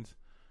friend?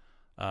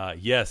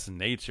 Yes,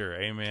 nature.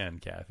 Amen,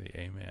 Kathy.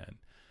 Amen.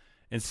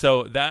 And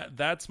so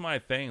that's my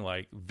thing.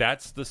 Like,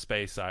 that's the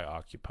space I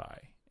occupy.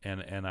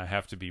 And I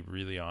have to be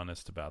really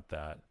honest about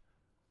that.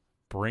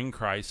 Bring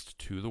Christ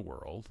to the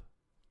world,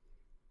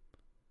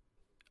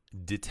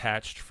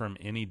 detached from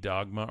any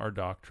dogma or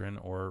doctrine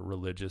or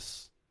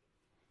religious.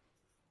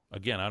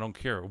 Again, I don't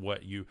care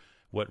what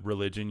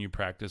religion you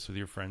practice with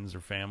your friends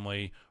or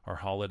family or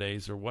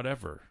holidays or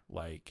whatever.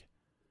 Like,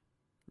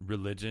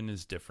 religion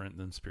is different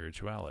than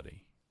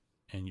spirituality.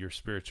 And your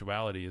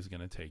spirituality is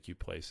going to take you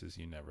places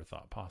you never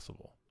thought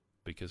possible,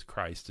 because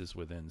Christ is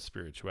within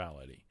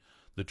spirituality.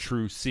 The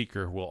true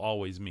seeker will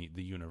always meet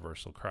the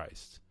universal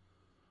Christ.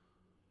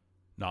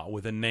 Not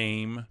with a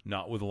name,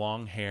 not with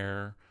long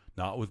hair,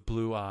 not with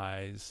blue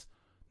eyes,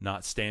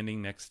 not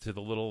standing next to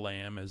the little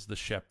lamb as the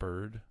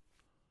shepherd,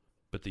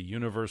 but the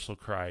universal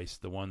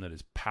Christ, the one that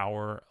is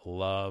power,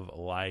 love,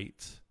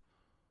 light,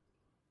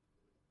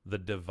 the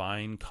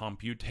divine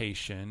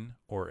computation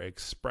or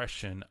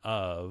expression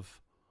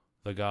of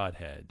the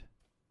Godhead,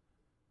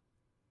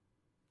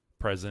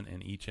 present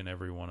in each and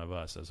every one of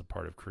us as a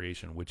part of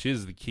creation, which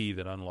is the key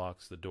that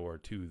unlocks the door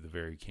to the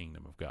very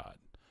kingdom of God.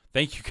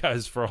 Thank you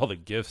guys for all the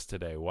gifts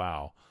today.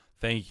 Wow.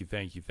 Thank you.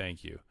 This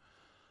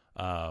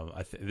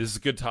is a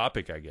good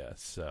topic, I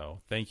guess.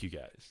 So thank you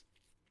guys.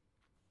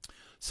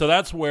 So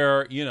that's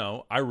where,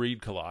 I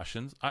read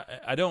Colossians.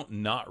 I don't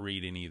not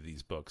read any of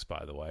these books,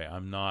 by the way.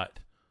 I'm not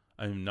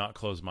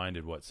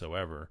closed-minded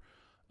whatsoever.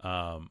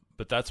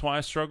 But that's why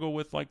I struggle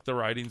with like the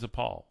writings of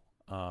Paul.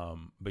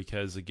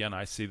 Because again,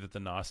 I see that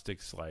the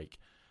Gnostics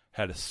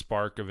had a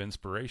spark of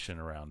inspiration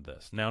around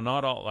this. Now,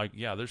 not all,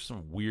 there's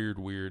some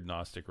weird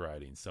Gnostic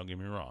writings, don't get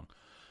me wrong.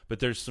 But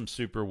there's some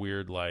super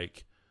weird,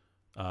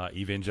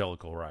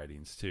 evangelical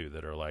writings, too,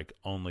 that are,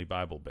 only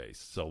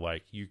Bible-based. So,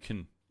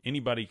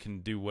 anybody can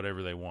do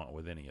whatever they want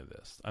with any of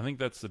this. I think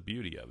that's the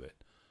beauty of it.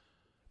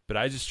 But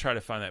I just try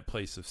to find that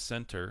place of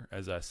center,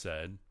 as I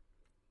said,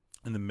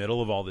 in the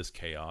middle of all this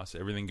chaos,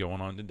 everything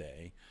going on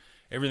today,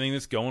 everything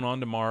that's going on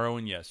tomorrow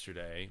and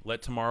yesterday.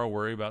 Let tomorrow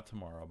worry about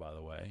tomorrow, by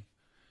the way.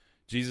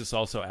 Jesus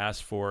also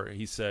asked for,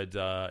 he said,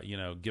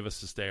 give us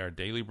this day our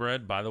daily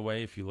bread. By the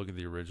way, if you look at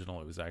the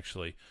original, it was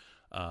actually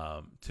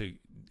to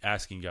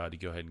asking God to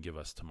go ahead and give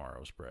us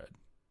tomorrow's bread.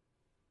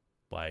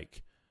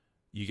 Like,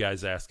 you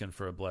guys asking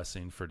for a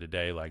blessing for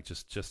today,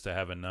 just to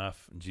have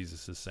enough. And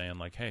Jesus is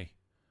saying, hey,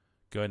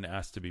 go ahead and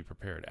ask to be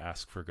prepared.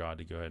 Ask for God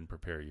to go ahead and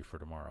prepare you for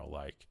tomorrow.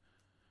 Like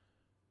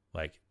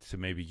to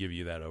maybe give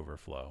you that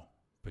overflow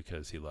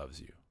because he loves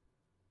you.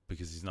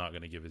 Because he's not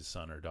going to give his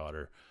son or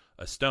daughter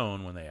a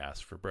stone when they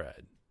ask for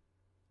bread.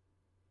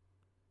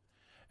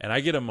 And I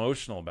get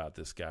emotional about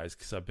this, guys,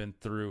 because I've been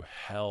through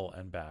hell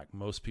and back.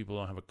 Most people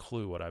don't have a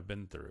clue what I've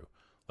been through.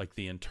 Like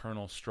the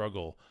internal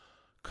struggle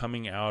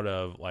coming out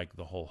of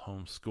the whole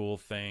homeschool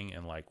thing,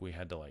 and we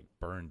had to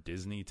burn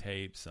Disney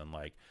tapes, and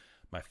my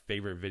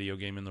favorite video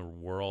game in the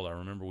world. I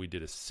remember we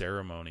did a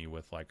ceremony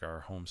with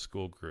our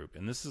homeschool group.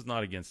 And this is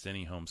not against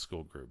any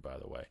homeschool group, by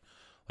the way.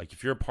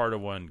 If you're a part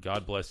of one,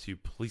 God bless you.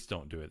 Please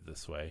don't do it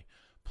this way.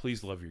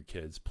 Please love your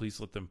kids. Please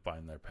let them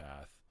find their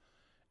path.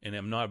 And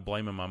I'm not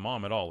blaming my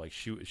mom at all.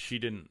 She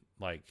didn't,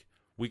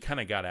 we kind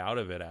of got out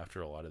of it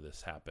after a lot of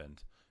this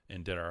happened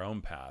and did our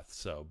own path.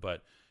 So,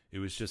 but it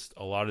was just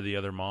a lot of the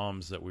other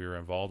moms that we were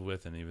involved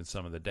with, and even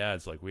some of the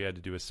dads, we had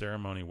to do a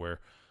ceremony where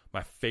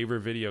my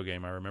favorite video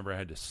game, I remember I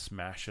had to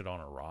smash it on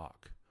a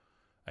rock.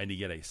 I had to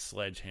get a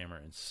sledgehammer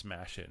and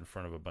smash it in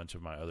front of a bunch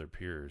of my other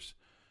peers.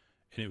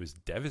 And it was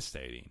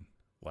devastating.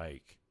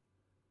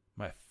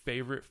 My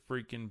favorite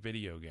freaking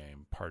video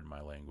game, pardon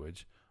my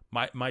language.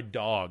 My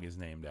dog is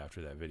named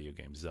after that video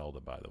game, Zelda,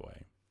 by the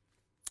way.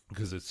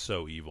 Because it's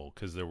so evil.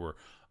 Because there were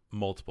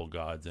multiple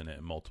gods in it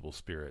and multiple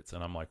spirits.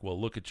 And I'm like, well,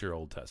 look at your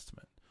Old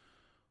Testament.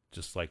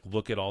 Just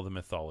look at all the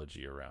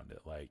mythology around it.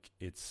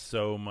 It's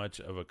so much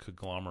of a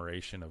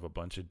conglomeration of a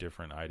bunch of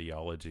different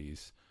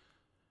ideologies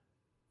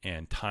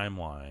and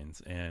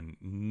timelines, and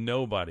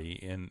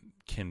nobody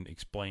can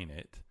explain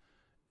it.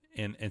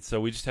 And so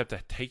we just have to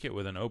take it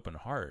with an open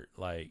heart.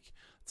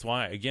 That's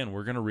why, again,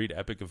 we're going to read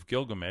Epic of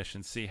Gilgamesh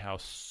and see how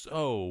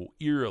so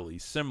eerily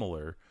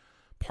similar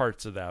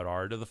parts of that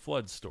are to the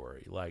flood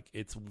story.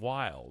 It's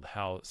wild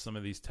how some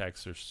of these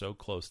texts are so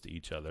close to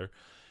each other,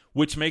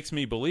 which makes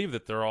me believe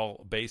that they're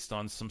all based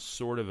on some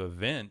sort of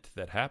event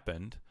that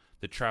happened,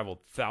 that traveled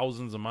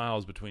thousands of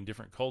miles between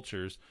different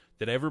cultures,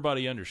 that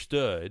everybody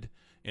understood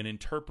and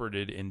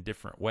interpreted in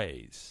different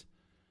ways.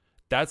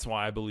 That's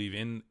why I believe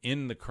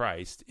in the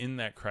Christ, in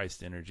that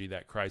Christ energy,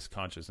 that Christ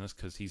consciousness,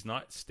 because he's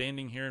not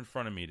standing here in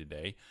front of me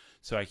today,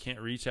 so I can't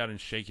reach out and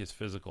shake his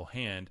physical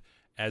hand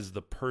as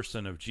the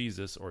person of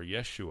Jesus or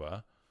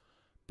Yeshua,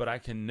 but I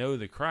can know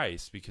the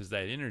Christ because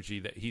that energy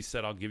that he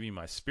said, I'll give you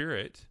my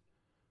spirit,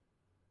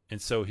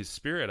 And so his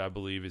spirit, I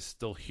believe, is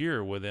still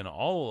here within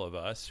all of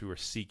us who are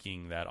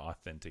seeking that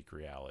authentic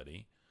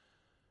reality.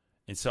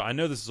 And so I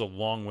know this is a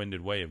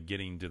long-winded way of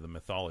getting to the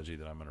mythology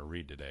that I'm going to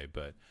read today,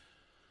 but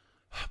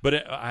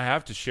I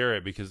have to share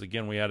it because,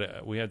 again, we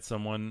had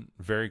someone,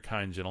 very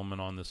kind gentleman,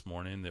 on this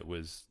morning that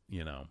was,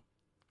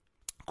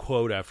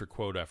 quote after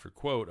quote after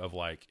quote of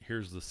like,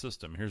 here's the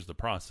system, here's the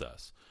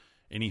process.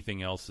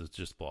 Anything else is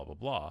just blah, blah,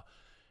 blah.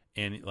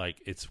 And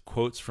like, it's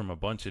quotes from a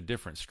bunch of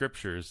different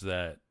scriptures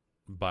that,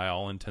 by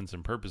all intents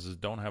and purposes,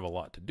 don't have a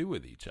lot to do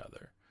with each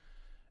other.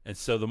 And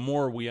so the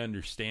more we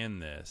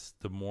understand this,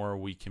 the more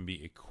we can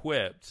be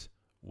equipped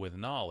with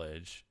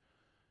knowledge.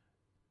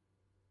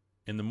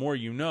 And the more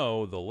you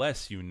know, the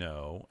less you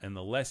know, and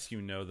the less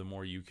you know, the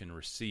more you can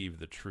receive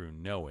the true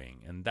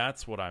knowing. And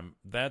that's what I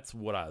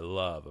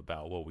love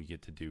about what we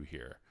get to do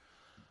here.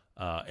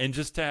 And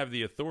just to have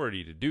the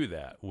authority to do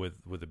that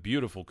with a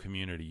beautiful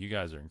community. You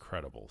guys are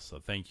incredible. So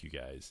thank you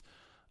guys.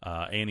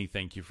 Annie,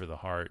 thank you for the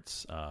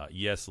hearts.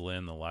 Yes,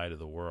 Lynn, the light of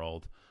the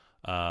world.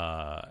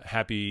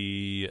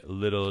 Happy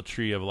Little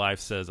Tree of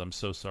Life says, I'm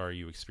so sorry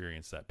you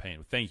experienced that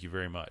pain. Thank you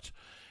very much.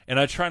 And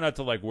I try not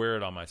to like wear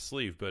it on my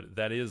sleeve, but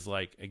that is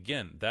like,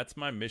 again, that's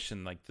my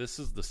mission. Like, this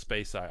is the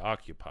space I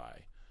occupy.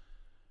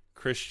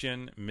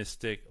 Christian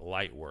mystic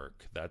light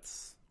work.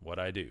 That's what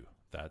I do.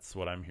 That's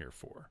what I'm here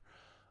for.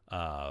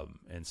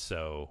 And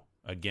so,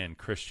 again,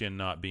 Christian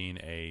not being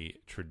a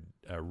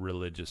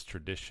religious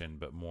tradition,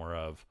 but more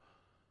of,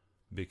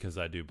 because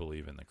I do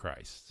believe in the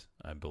Christ.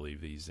 I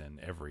believe he's in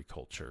every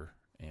culture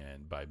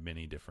and by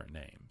many different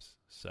names.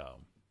 So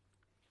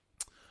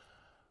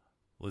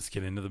let's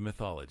get into the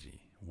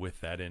mythology.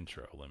 With that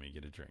intro, let me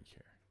get a drink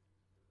here.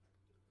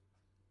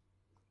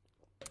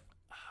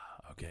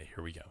 Okay,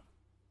 here we go.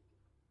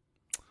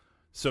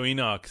 So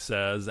Enoch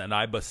says, and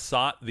I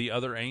besought the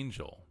other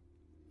angel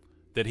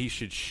that he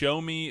should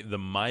show me the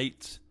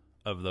might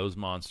of those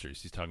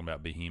monsters. He's talking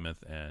about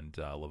Behemoth and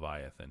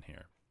Leviathan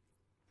here.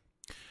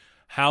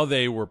 How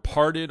they were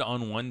parted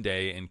on one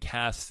day and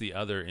cast the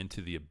other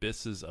into the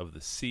abysses of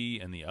the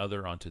sea and the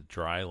other onto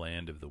dry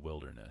land of the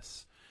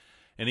wilderness.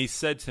 And he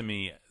said to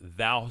me,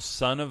 Thou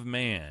son of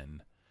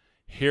man,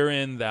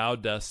 herein thou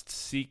dost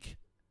seek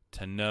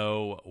to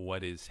know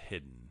what is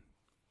hidden.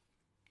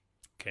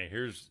 Okay,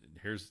 here's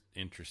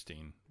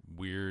interesting,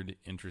 weird,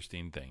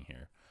 interesting thing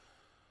here.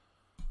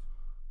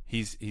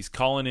 He's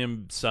calling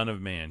him son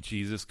of man.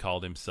 Jesus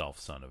called himself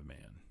son of man.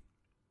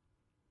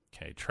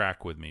 Okay,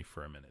 track with me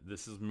for a minute.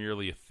 This is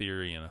merely a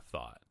theory and a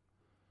thought.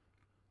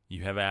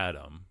 You have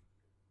Adam.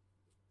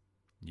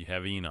 You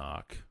have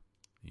Enoch.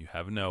 You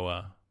have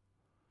Noah.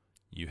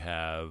 You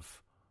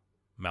have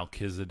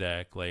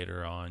Melchizedek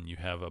later on. You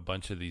have a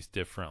bunch of these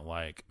different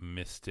like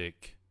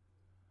mystic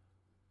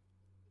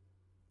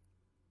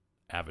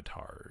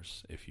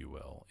avatars, if you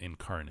will,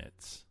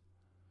 incarnates.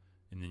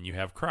 And then you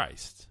have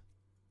Christ.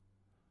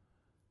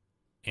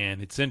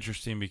 And it's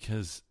interesting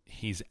because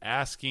he's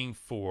asking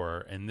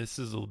for, and this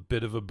is a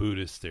bit of a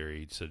Buddhist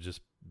theory, so just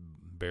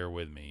bear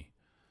with me.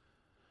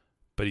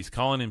 But he's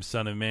calling him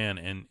son of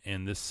man,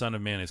 and this son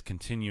of man is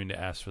continuing to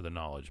ask for the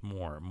knowledge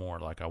more and more.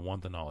 Like, I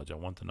want the knowledge, I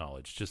want the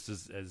knowledge. Just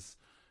as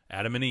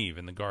Adam and Eve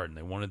in the garden,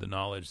 they wanted the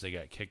knowledge. They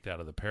got kicked out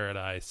of the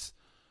paradise.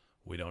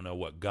 We don't know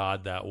what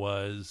God that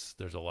was.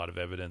 There's a lot of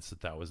evidence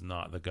that that was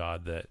not the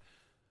God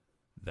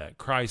that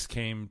Christ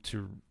came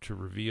to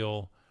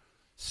reveal.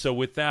 So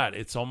with that,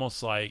 it's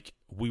almost like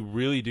we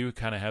really do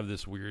kind of have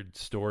this weird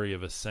story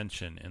of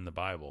ascension in the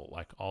Bible,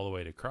 like all the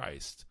way to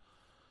Christ,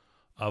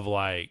 of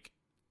like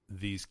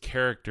these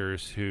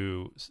characters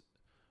who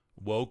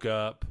woke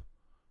up,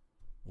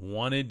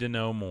 wanted to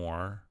know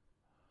more,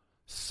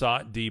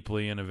 sought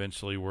deeply, and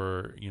eventually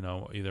were,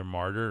 either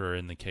martyred, or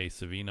in the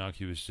case of Enoch,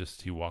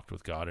 he walked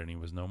with God and he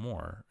was no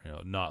more.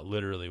 Not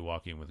literally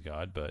walking with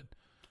God, but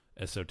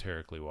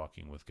esoterically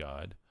walking with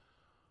God.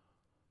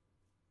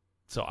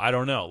 So I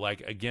don't know. Like,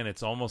 again,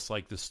 it's almost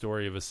like the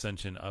story of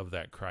ascension of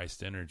that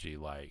Christ energy.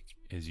 Like,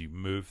 as you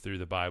move through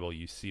the Bible,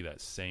 you see that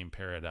same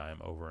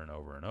paradigm over and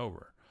over and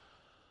over.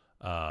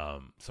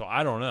 So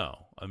I don't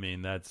know. I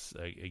mean, that's,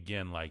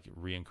 again, like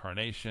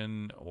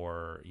reincarnation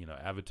or,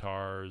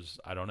 avatars.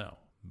 I don't know.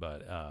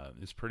 But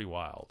it's pretty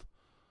wild.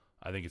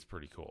 I think it's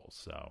pretty cool.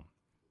 So,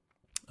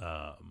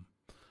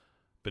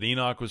 but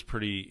Enoch was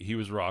he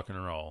was rock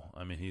and roll.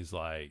 I mean, he's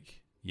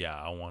like, yeah,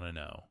 I want to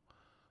know.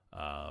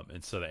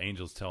 And so the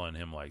angel's telling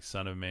him, like,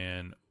 son of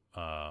man,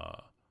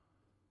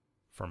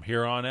 from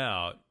here on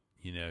out,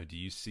 do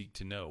you seek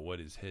to know what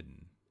is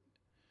hidden?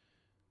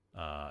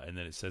 And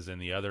then it says, and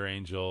the other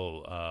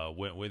angel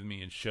went with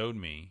me and showed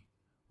me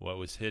what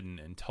was hidden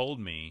and told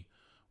me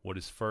what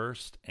is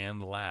first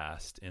and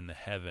last in the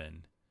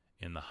heaven,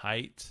 in the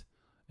height,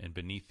 and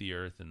beneath the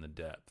earth in the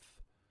depth,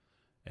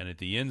 and at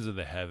the ends of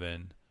the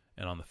heaven,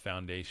 and on the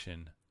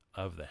foundation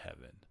of the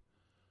heaven.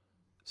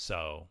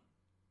 So,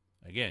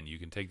 again, you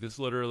can take this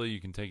literally,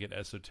 you can take it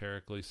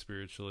esoterically,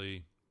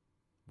 spiritually,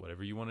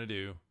 whatever you want to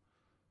do,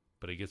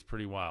 but it gets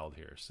pretty wild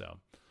here. So,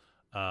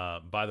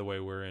 by the way,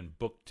 we're in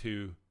Book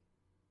 2,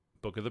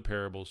 Book of the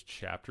Parables,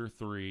 Chapter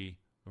 3,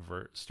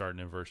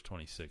 starting in verse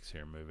 26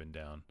 here, moving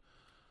down.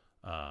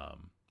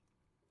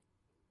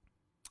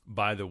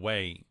 By the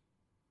way,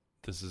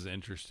 this is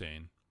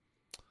interesting.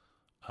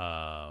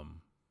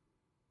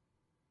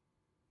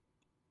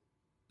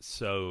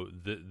 So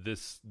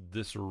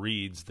this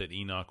reads that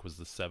Enoch was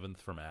the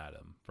seventh from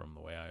Adam, from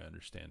the way I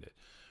understand it,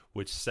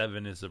 which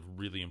 7 is a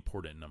really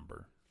important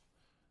number.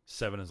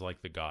 7 is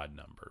like the God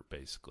number,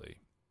 basically.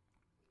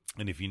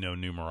 And if you know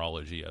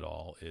numerology at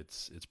all,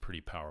 it's a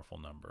pretty powerful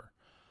number.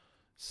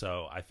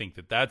 So I think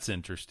that's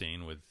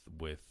interesting with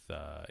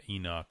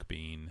Enoch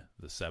being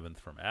the seventh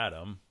from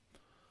Adam.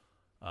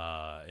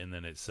 And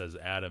then it says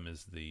Adam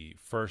is the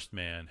first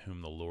man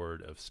whom the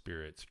Lord of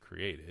spirits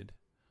created.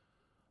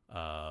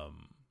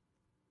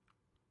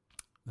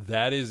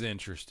 That is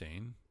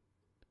interesting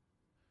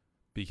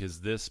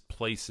because this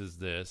places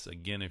this,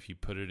 again, if you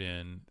put it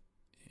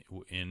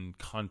in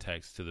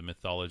context to the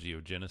mythology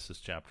of Genesis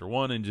chapter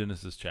 1 and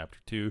Genesis chapter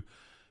 2,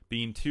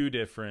 being two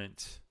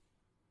different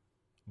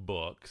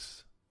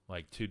books,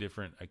 like two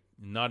different,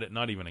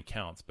 not even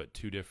accounts, but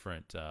two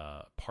different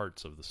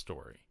parts of the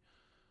story.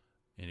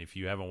 And if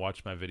you haven't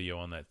watched my video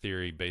on that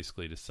theory,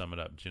 basically to sum it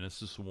up,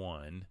 Genesis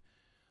 1,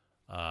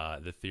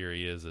 the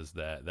theory is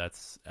that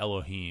that's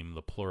Elohim,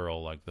 the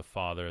plural, like the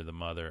Father, the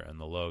Mother, and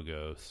the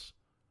Logos,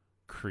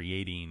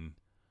 creating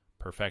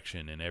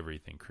perfection in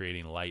everything,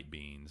 creating light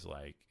beings,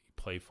 like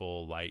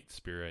playful light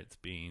spirits,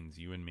 beings,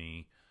 you and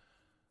me,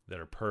 that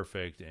are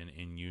perfect and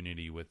in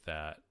unity with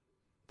that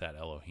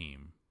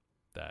Elohim,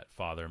 that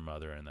Father,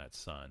 Mother, and that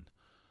Son.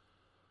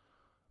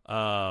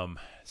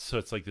 So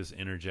it's like this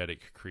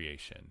energetic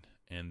creation.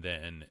 And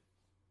then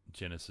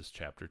Genesis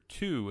chapter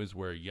 2 is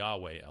where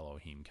Yahweh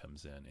Elohim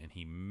comes in, and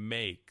he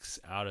makes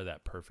out of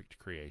that perfect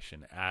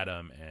creation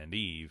Adam and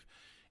Eve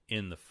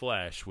in the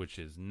flesh, which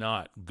is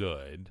not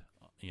good,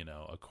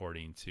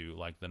 according to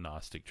like the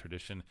Gnostic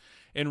tradition.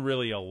 And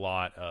really a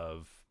lot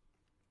of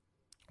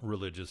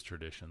religious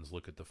traditions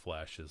look at the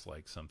flesh as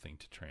like something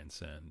to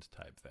transcend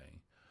type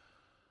thing.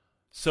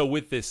 So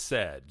with this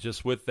said,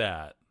 just with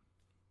that,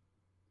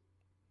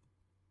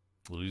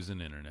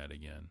 losing internet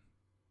again.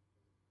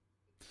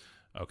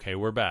 Okay,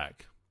 we're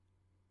back.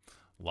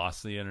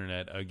 Lost the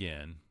internet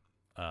again.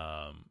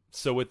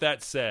 So with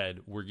that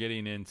said, we're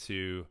getting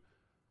into,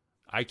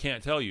 I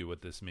can't tell you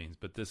what this means,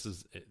 but this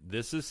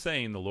is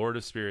saying the Lord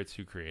of Spirits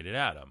who created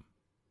Adam.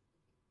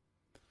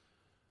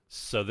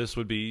 So this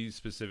would be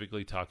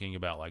specifically talking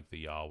about like the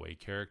Yahweh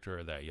character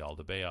or that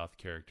Yaldabaoth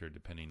character,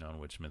 depending on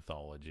which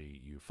mythology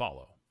you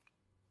follow.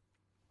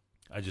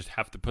 I just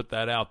have to put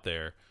that out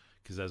there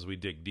because as we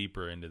dig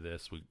deeper into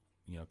this, we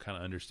kind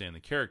of understand the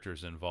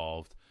characters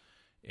involved.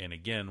 And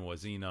again,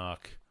 was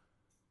Enoch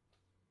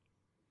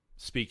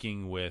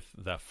speaking with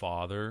the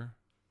Father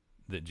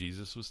that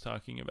Jesus was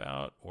talking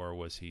about, or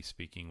was he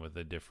speaking with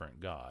a different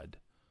God?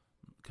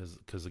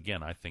 Because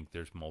again, I think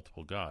there's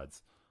multiple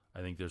gods. I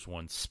think there's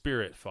one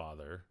Spirit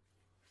Father,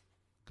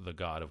 the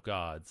God of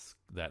gods,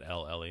 that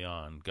El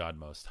Elyon, God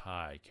Most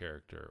High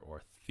character,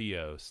 or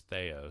Theos,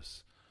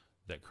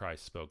 that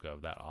Christ spoke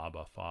of, that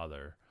Abba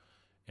Father.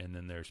 And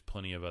then there's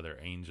plenty of other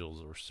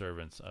angels or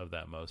servants of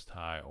that Most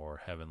High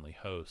or heavenly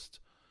host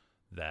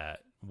that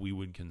we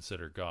would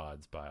consider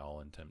gods by all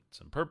intents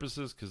and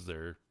purposes because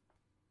they're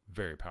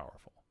very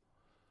powerful,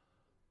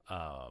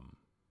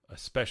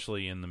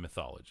 especially in the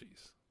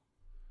mythologies.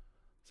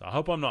 So I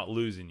hope I'm not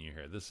losing you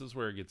here. This is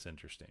where it gets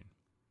interesting.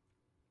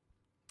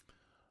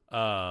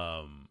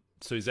 So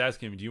he's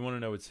asking him, do you want to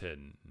know what's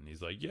hidden? And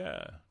he's like,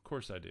 yeah, of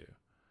course I do.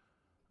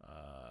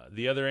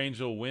 The other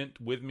angel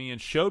went with me and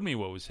showed me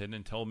what was hidden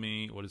and told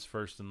me what is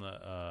first in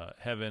the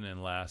heaven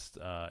and last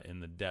in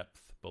the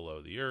depth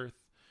below the earth.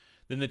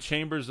 Then the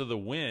chambers of the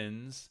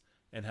winds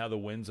and how the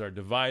winds are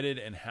divided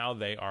and how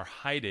they are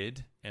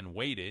hided and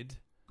weighted,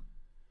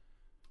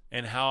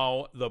 and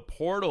how the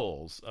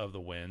portals of the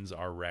winds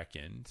are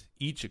reckoned,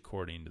 each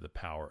according to the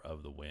power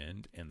of the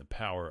wind and the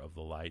power of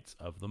the lights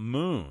of the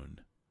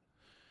moon,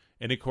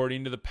 and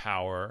according to the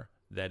power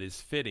that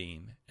is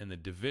fitting, and the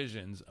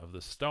divisions of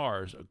the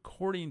stars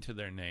according to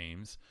their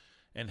names,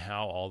 and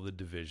how all the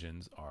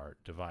divisions are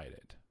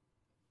divided.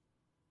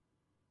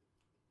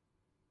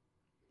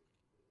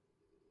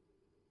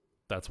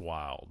 That's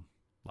wild.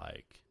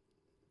 Like,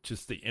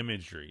 just the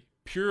imagery,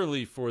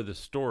 purely for the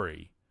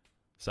story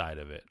side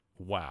of it.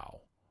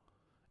 Wow.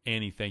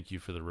 Annie, thank you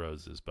for the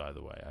roses, by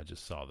the way. I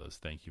just saw those.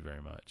 Thank you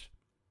very much.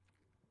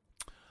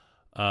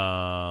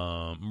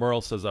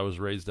 Merle says, I was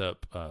raised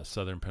up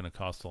Southern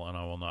Pentecostal, and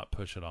I will not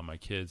push it on my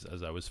kids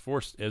as it was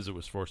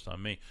forced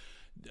on me.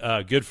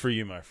 Good for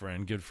you, my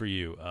friend. Good for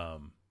you.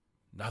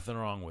 Nothing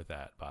wrong with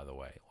that, by the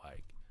way.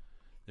 Like,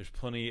 there's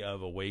plenty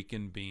of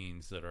awakened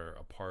beings that are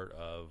a part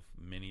of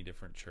many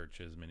different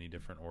churches, many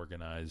different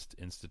organized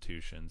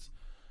institutions.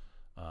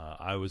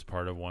 I was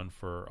part of one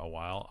for a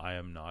while. I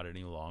am not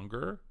any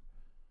longer,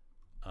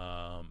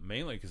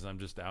 mainly because I'm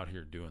just out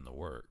here doing the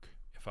work.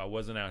 If I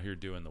wasn't out here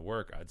doing the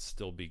work, I'd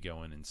still be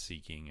going and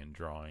seeking and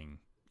drawing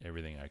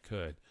everything I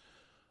could.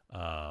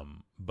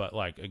 But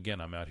like,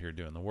 again, I'm out here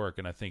doing the work,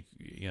 and I think,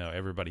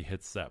 everybody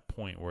hits that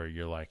point where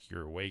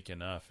you're awake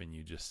enough and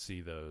you just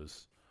see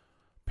those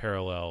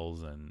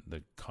parallels and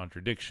the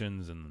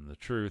contradictions and the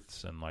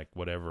truths and like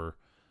whatever,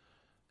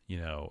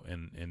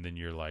 and then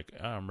you're like,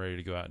 oh, I'm ready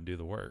to go out and do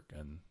the work.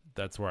 And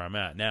that's where I'm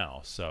at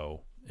now.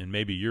 So, and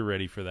maybe you're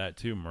ready for that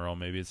too, Merle.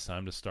 Maybe it's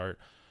time to start,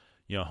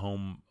 a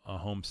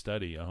home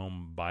study, a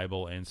home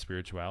Bible and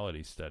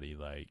spirituality study.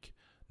 Like,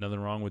 nothing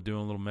wrong with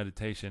doing a little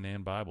meditation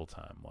and Bible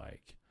time.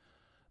 Like,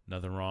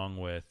 nothing wrong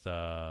with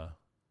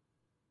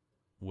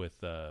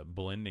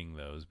blending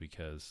those,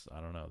 because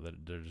I don't know,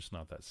 that they're just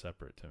not that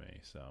separate to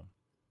me.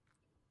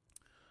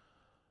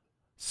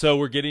 So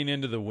we're getting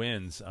into the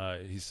winds.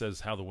 He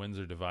says how the winds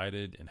are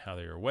divided and how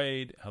they are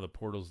weighed, how the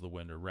portals of the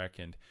wind are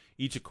reckoned,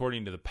 each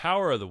according to the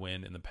power of the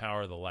wind and the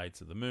power of the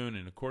lights of the moon,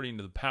 and according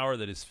to the power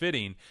that is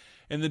fitting,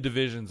 and the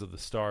divisions of the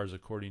stars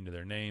according to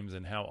their names,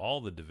 and how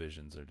all the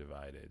divisions are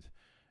divided,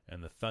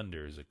 and the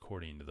thunders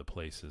according to the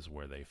places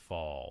where they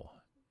fall,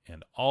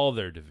 and all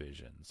their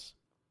divisions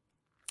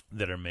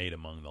that are made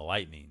among the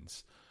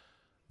lightnings,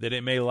 that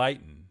it may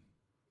lighten,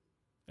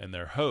 and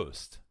their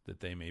host,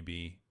 that they may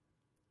be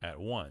at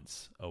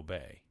once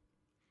obey.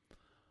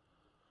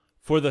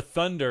 For the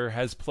thunder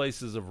has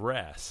places of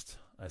rest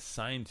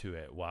assigned to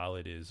it while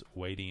it is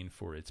waiting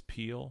for its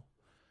peal,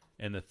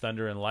 and the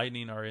thunder and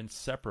lightning are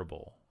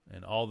inseparable,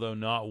 and although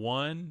not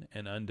one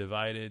and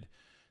undivided,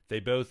 they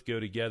both go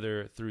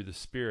together through the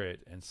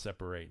Spirit and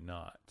separate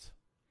not.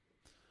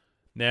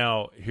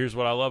 Now, here's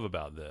what I love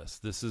about this.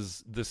 This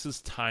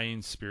is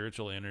tying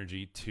spiritual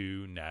energy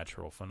to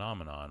natural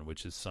phenomenon,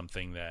 which is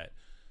something that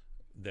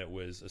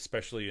was,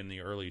 especially in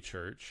the early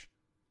church,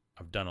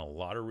 I've done a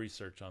lot of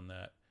research on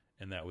that,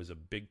 and that was a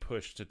big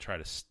push to try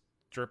to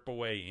strip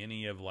away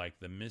any of like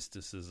the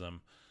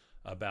mysticism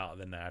about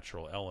the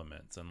natural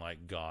elements and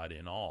like God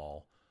in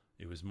all.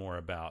 It was more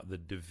about the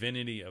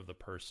divinity of the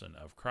person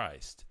of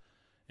Christ.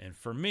 And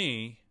for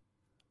me,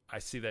 I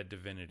see that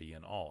divinity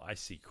in all. I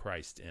see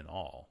Christ in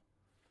all.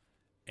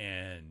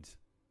 And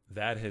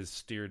that has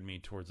steered me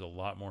towards a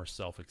lot more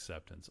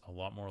self-acceptance, a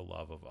lot more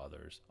love of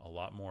others, a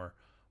lot more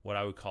what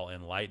I would call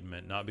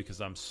enlightenment, not because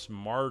I'm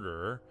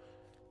smarter.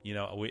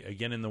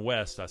 Again, in the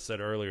West, I said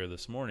earlier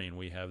this morning,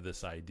 we have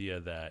this idea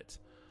that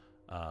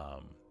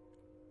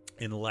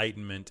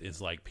enlightenment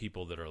is like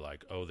people that are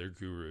like, oh, they're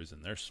gurus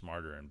and they're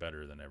smarter and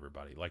better than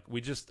everybody. Like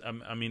we just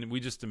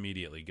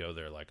immediately go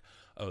there like,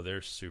 oh,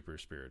 they're super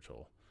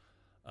spiritual.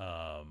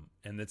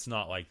 And it's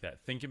not like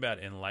that. Think about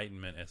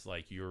enlightenment as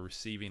like you're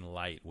receiving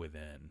light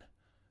within,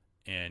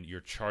 and you're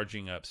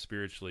charging up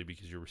spiritually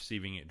because you're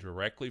receiving it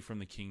directly from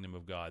the kingdom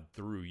of God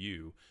through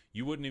you.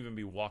 You wouldn't even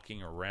be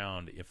walking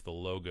around if the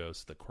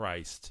Logos, the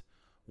Christ,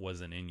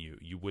 wasn't in you.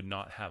 You would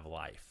not have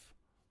life.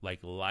 Like,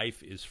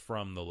 life is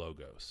from the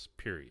Logos,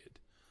 period.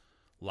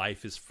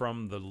 Life is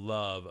from the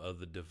love of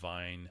the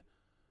divine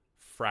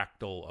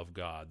fractal of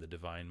God, the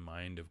divine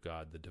mind of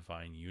God, the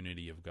divine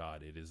unity of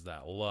God. It is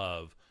that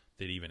love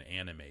that even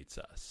animates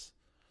us.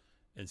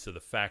 And so the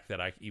fact that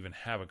I even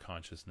have a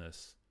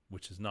consciousness,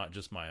 which is not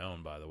just my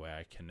own, by the way,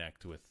 I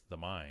connect with the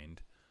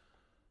mind,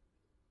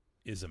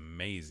 is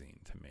amazing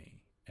to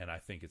me. And I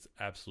think it's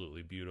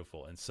absolutely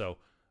beautiful. And so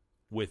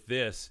with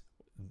this,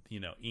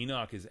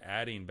 Enoch is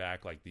adding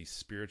back like these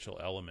spiritual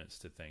elements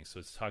to things. So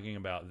it's talking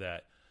about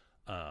that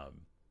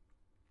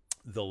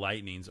the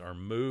lightnings are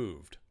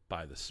moved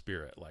by the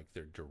Spirit, like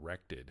they're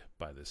directed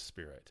by the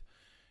Spirit.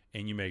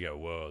 And you may go,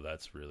 whoa,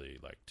 that's really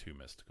like too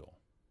mystical.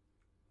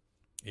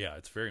 Yeah,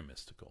 it's very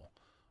mystical.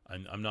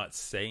 I'm not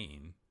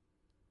saying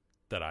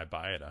that I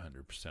buy it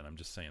 100%. I'm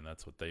just saying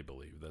that's what they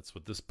believe. That's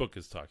what this book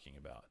is talking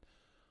about.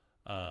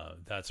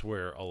 That's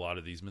where a lot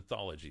of these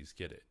mythologies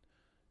get it.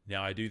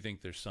 Now, I do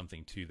think there's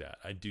something to that.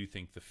 I do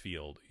think the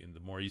field, the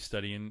more you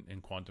study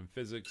in quantum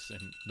physics,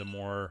 and the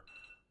more,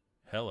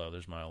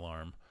 there's my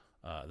alarm,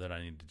 that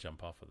I need to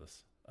jump off of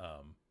this.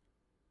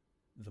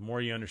 The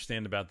more you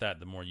understand about that,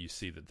 the more you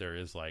see that there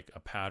is like a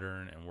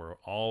pattern, and we're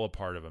all a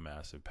part of a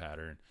massive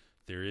pattern.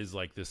 There is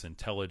like this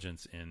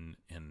intelligence in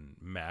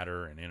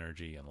matter and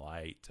energy and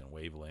light and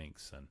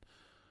wavelengths, and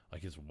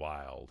like it's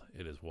wild.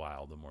 It is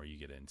wild the more you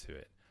get into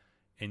it.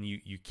 And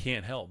you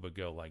can't help but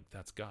go like,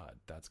 that's God.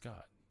 That's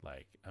God.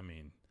 Like, I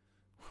mean,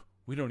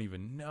 we don't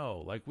even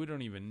know. Like, we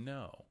don't even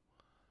know.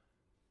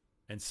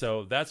 And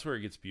so that's where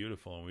it gets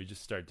beautiful, and we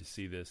just start to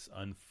see this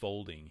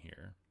unfolding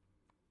here.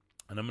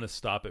 And I'm going to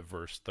stop at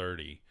verse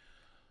 30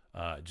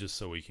 just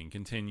so we can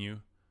continue.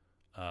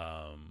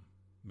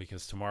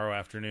 Because tomorrow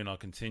afternoon I'll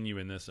continue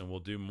in this, and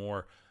we'll do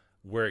more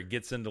where it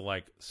gets into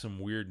like some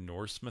weird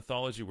Norse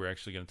mythology. We're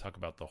actually going to talk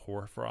about the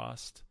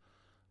Hoarfrost,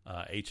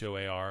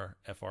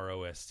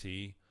 Hoarfrost,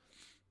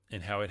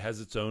 and how it has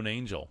its own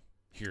angel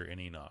here in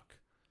Enoch.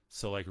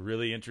 So like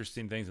really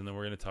interesting things. And then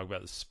we're going to talk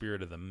about the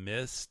spirit of the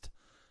mist.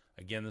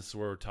 Again, this is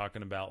where we're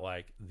talking about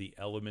like the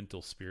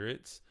elemental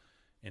spirits.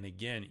 And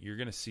again, you're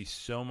going to see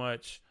so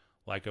much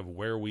like of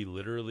where we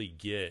literally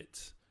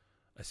get,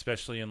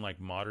 especially in like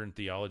modern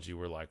theology,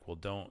 we're like, well,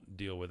 don't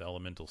deal with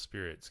elemental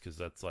spirits because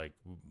that's like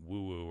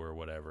woo-woo or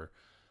whatever.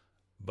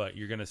 But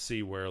you're going to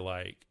see where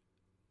like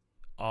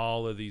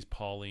all of these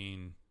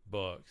Pauline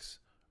books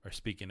are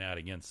speaking out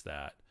against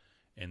that.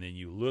 And then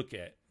you look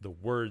at the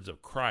words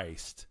of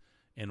Christ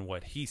and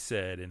what he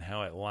said and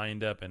how it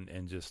lined up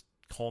and just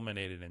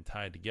culminated and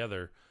tied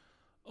together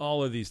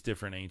all of these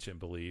different ancient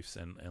beliefs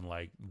and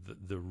like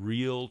the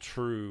real,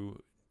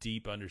 true,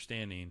 deep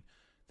understanding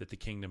that the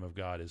kingdom of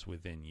God is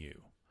within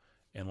you.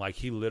 And like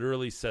he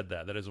literally said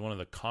that is one of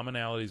the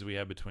commonalities we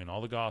have between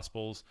all the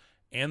Gospels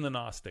and the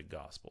Gnostic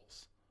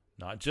Gospels.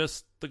 Not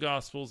just the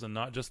Gospels and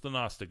not just the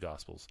Gnostic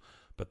Gospels,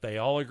 but they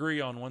all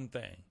agree on one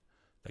thing.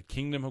 The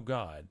kingdom of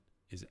God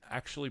is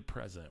actually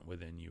present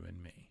within you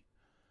and me.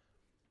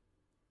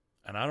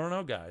 And I don't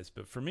know, guys,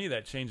 but for me,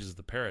 that changes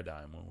the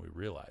paradigm when we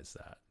realize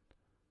that.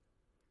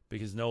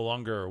 Because no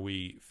longer are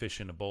we fish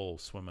in a bowl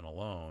swimming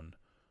alone.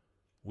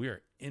 We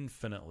are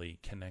infinitely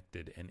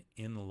connected and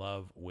in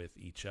love with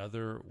each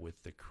other,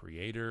 with the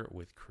Creator,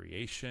 with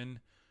creation,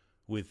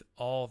 with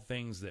all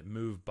things that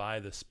move by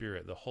the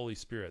Spirit, the Holy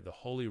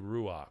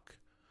Ruach,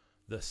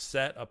 the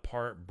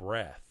set-apart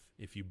breath.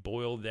 If you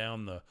boil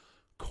down the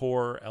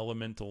core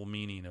elemental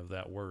meaning of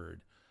that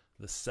word,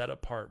 the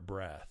set-apart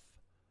breath.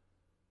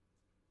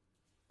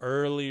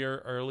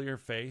 Earlier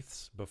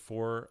faiths,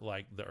 before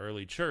like the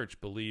early church,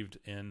 believed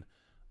in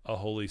a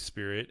Holy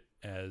Spirit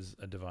as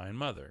a divine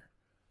mother.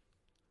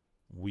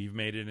 We've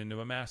made it into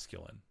a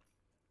masculine.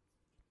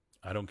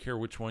 I don't care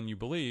which one you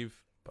believe,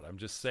 but I'm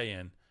just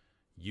saying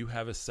you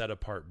have a set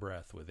apart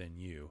breath within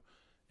you,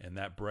 and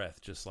that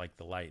breath, just like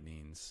the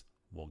lightnings,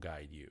 will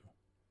guide you.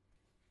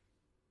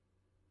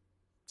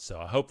 So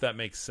I hope that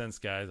makes sense,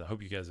 guys. I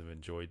hope you guys have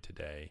enjoyed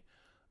today.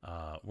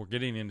 We're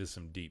getting into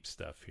some deep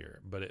stuff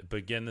here, but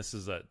again, this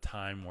is a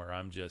time where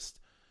I'm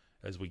just,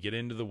 as we get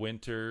into the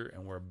winter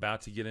and we're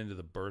about to get into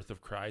the birth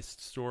of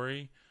Christ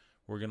story,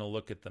 we're going to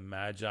look at the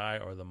Magi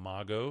or the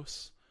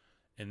Magos,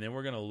 and then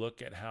we're going to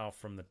look at how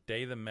from the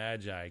day the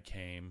Magi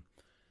came,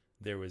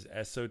 there was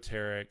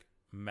esoteric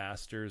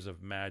masters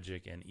of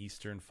magic and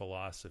Eastern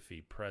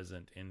philosophy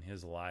present in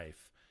his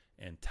life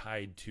and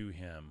tied to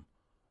him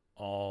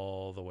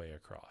all the way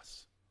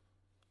across,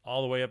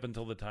 all the way up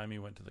until the time he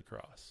went to the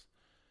cross.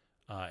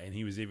 And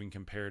he was even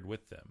compared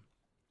with them.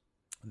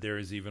 There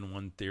is even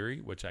one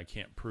theory, which I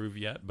can't prove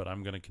yet, but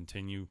I'm going to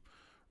continue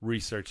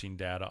researching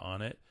data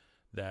on it,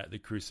 that the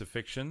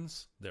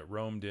crucifixions that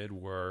Rome did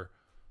were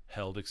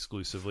held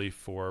exclusively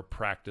for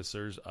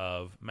practicers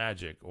of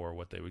magic, or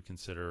what they would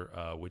consider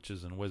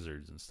witches and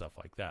wizards and stuff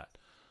like that.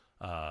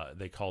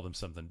 They called them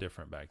something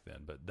different back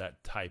then, but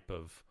that type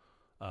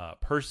of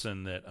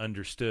person that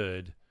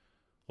understood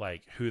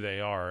like who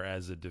they are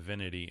as a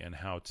divinity and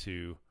how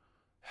to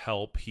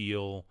help,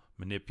 heal,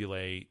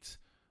 manipulate,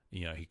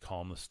 he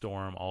calmed the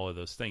storm, all of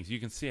those things. You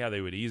can see how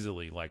they would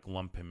easily like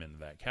lump him into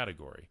that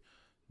category.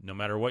 No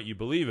matter what you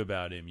believe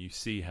about him, you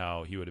see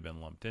how he would have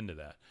been lumped into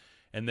that.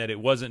 And that it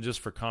wasn't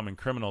just for common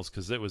criminals,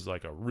 because it was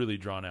like a really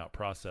drawn out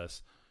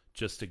process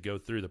just to go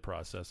through the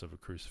process of a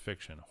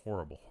crucifixion.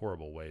 Horrible,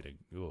 horrible way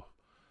to, ugh.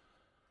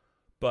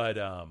 But,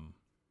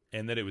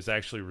 and that it was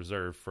actually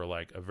reserved for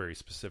like a very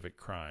specific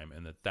crime,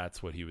 and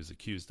that's what he was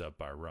accused of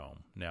by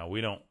Rome. Now,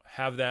 we don't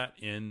have that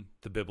in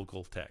the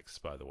biblical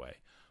text, by the way.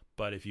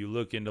 But if you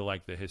look into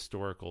like the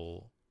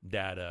historical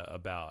data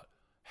about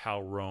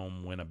how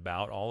Rome went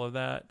about all of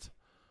that,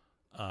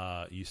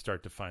 you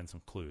start to find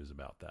some clues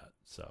about that.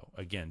 So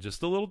again,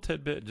 just a little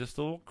tidbit, just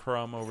a little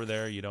crumb over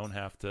there. You don't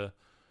have to,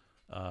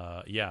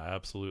 yeah,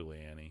 absolutely,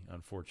 Annie,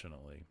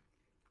 unfortunately.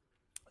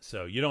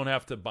 So you don't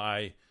have to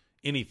buy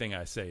anything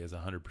I say is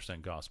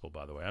 100% gospel,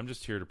 by the way. I'm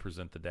just here to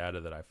present the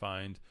data that I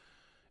find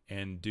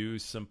and do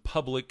some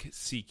public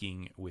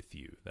seeking with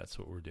you. That's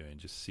what we're doing,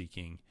 just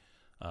seeking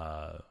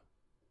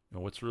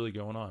what's really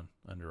going on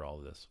under all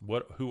of this.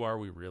 Who are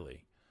we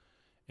really?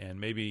 And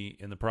maybe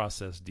in the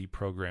process,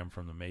 deprogram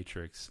from the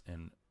matrix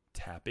and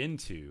tap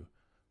into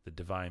the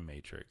divine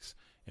matrix.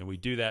 And we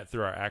do that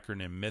through our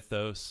acronym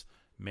MYTHOS,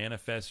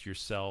 manifest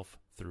yourself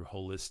through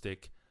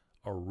holistic,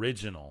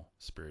 original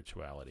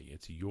spirituality.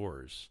 It's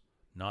yours,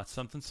 not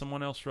something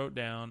someone else wrote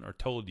down or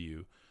told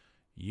you.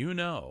 You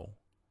know,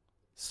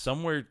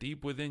 somewhere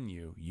deep within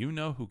you, you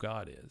know who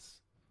God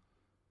is.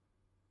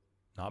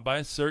 Not by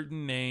a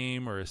certain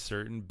name or a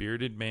certain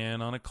bearded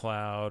man on a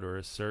cloud or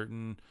a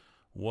certain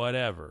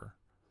whatever.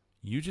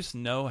 You just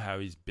know how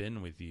he's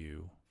been with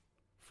you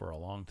for a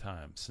long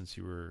time, since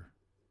you were,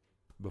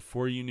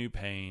 before you knew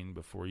pain,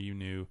 before you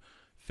knew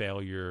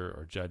failure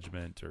or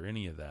judgment or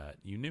any of that,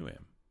 you knew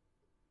him.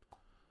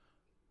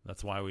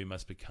 That's why we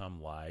must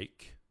become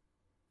like,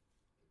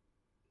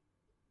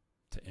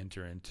 to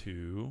enter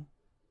into,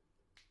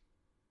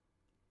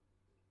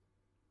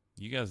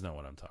 you guys know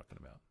what I'm talking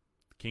about.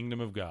 The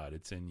kingdom of God,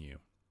 it's in you.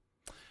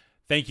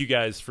 Thank you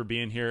guys for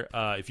being here.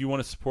 If you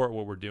want to support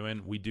what we're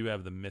doing, we do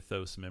have the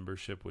Mythos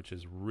membership, which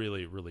is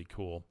really, really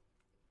cool.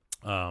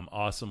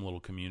 Awesome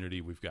little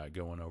community we've got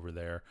going over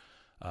there.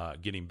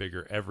 Getting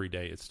bigger every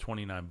day. It's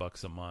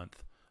 $29 a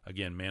month.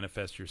 Again,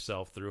 manifest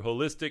yourself through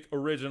holistic,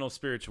 original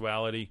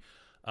spirituality.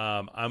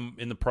 I'm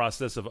in the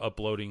process of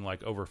uploading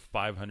like over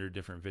 500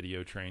 different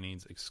video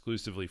trainings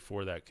exclusively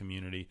for that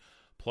community.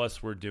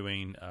 Plus, we're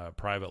doing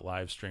private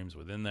live streams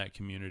within that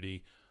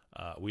community.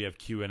 We have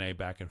Q&A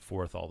back and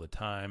forth all the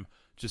time.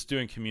 Just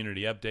doing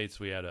community updates.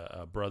 We had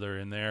a brother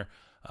in there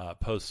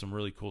post some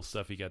really cool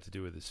stuff he got to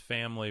do with his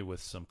family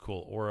with some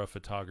cool aura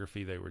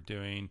photography they were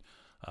doing.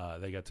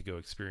 They got to go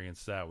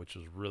experience that, which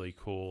was really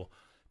cool.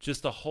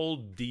 Just a whole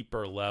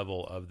deeper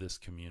level of this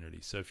community.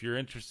 So if you're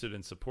interested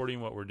in supporting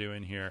what we're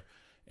doing here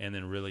and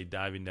then really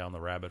diving down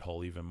the rabbit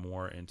hole even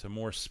more into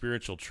more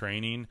spiritual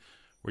training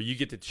where you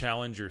get to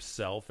challenge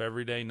yourself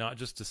every day, not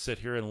just to sit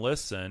here and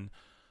listen,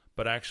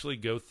 but actually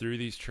go through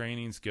these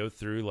trainings, go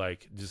through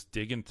like just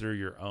digging through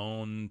your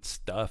own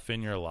stuff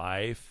in your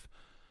life.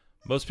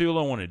 Most people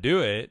don't want to do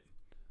it,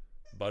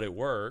 but it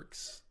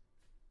works.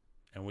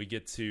 And we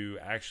get to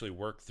actually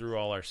work through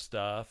all our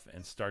stuff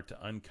and start to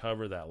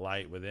uncover that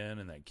light within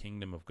and that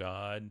kingdom of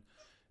God.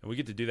 And we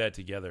get to do that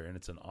together, and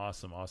it's an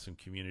awesome, awesome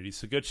community.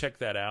 So go check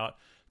that out.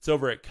 It's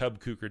over at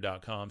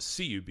cubkuker.com,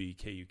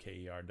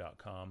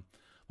 cubkuker.com.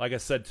 Like I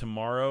said,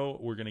 tomorrow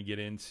we're going to get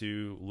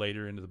into,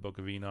 later into the book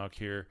of Enoch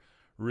here,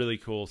 really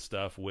cool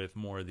stuff with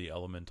more of the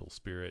elemental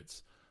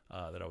spirits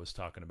that I was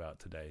talking about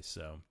today.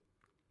 So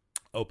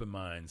open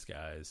minds,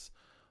 guys.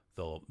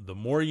 The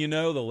more you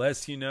know, the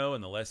less you know,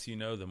 and the less you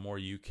know, the more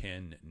you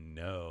can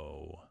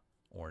know,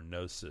 or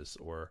gnosis,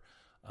 or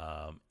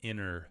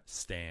inner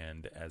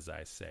stand, as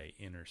I say,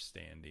 inner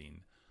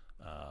standing.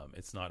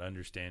 It's not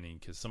understanding,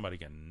 because somebody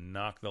can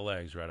knock the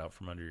legs right out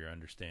from under your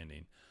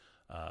understanding.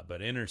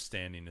 But inner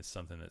standing is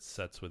something that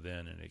sets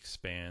within and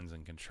expands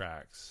and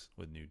contracts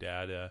with new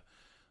data.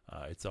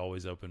 It's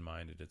always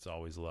open-minded. It's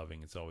always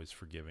loving. It's always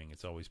forgiving.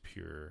 It's always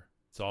pure.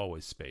 It's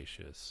always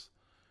spacious.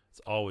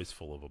 It's always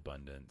full of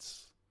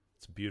abundance.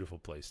 It's a beautiful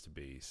place to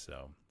be.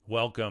 So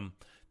welcome.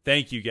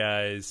 Thank you,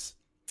 guys.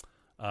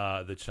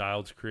 The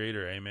child's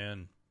creator.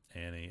 Amen,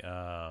 Annie.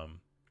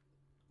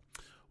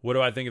 What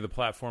do I think of the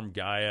platform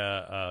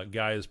Gaia?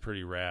 Gaia is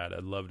pretty rad.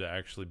 I'd love to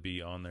actually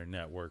be on their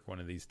network one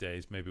of these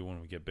days. Maybe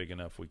when we get big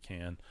enough, we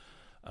can.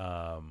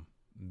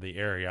 The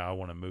area I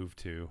want to move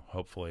to,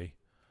 hopefully,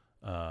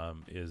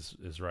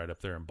 is right up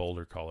there in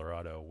Boulder,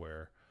 Colorado,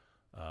 where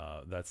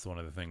that's one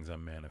of the things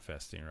I'm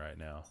manifesting right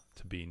now,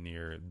 to be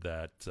near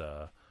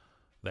that.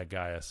 That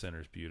Gaia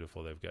Center is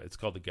beautiful. It's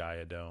called the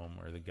Gaia Dome,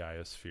 or the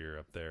Gaia Sphere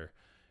up there,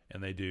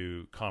 and they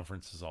do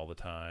conferences all the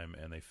time,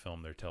 and they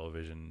film their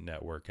television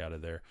network out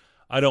of there.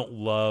 I don't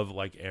love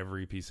like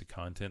every piece of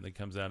content that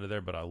comes out of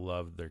there, but I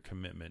love their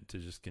commitment to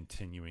just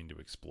continuing to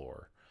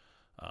explore.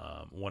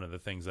 One of the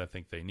things I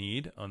think they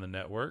need on the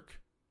network,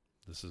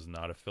 this is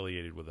not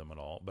affiliated with them at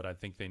all, but I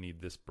think they need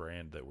this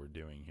brand that we're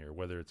doing here,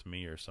 whether it's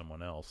me or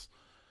someone else.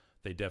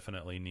 They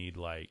definitely need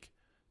like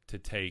to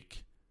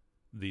take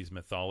these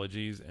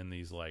mythologies and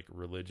these like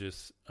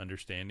religious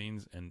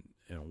understandings and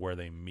where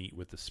they meet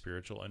with the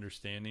spiritual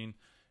understanding,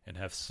 and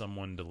have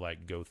someone to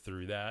like go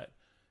through that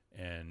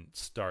and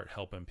start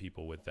helping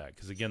people with that.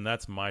 Because again,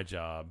 that's my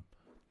job.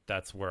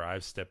 That's where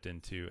I've stepped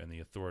into, and the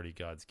authority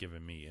God's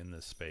given me in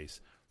this space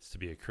is to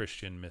be a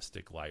Christian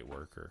mystic light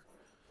worker,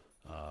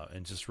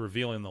 and just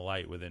revealing the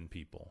light within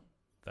people.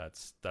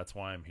 That's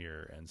why I'm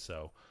here. And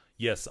so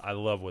yes, I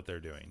love what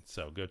they're doing.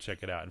 So go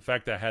check it out. In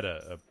fact, I had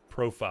a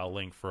profile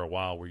link for a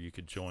while where you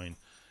could join,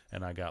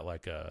 and I got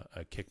like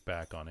a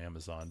kickback on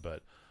Amazon,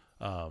 but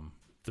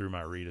through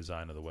my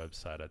redesign of the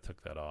website, I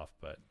took that off.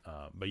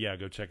 But yeah,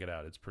 go check it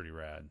out. It's pretty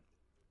rad.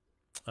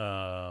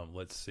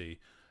 Let's see.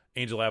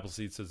 Angel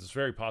Appleseed says, it's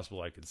very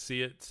possible I could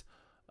see it.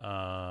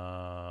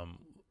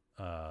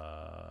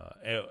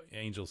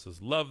 Angel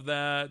says, love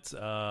that.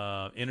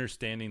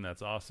 Understanding,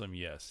 that's awesome.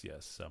 Yes.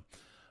 So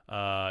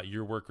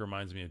your work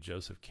reminds me of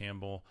Joseph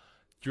Campbell.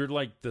 You're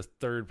like the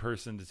third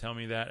person to tell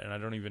me that, and I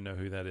don't even know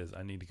who that is.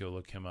 I need to go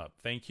look him up.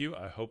 Thank you.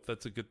 I hope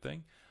that's a good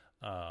thing.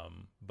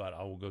 But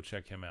I will go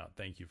check him out.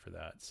 Thank you for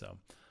that. So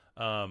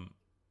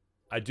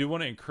I do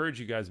want to encourage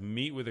you guys,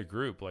 meet with a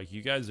group. Like,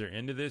 you guys are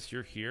into this,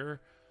 you're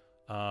here.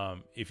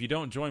 If you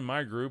don't join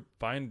my group,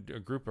 find a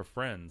group of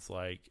friends.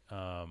 Like,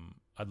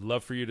 I'd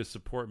love for you to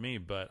support me,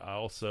 but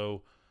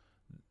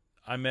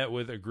I met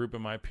with a group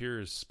of my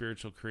peers,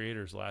 spiritual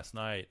creators, last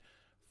night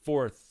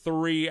for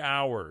 3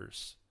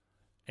 hours,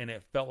 and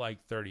it felt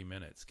like 30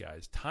 minutes,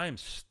 guys. Time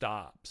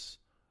stops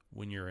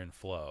when you're in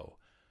flow.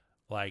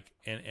 Like,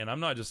 and I'm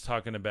not just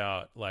talking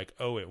about like,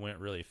 oh, it went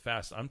really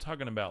fast. I'm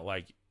talking about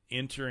like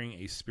entering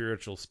a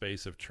spiritual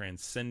space of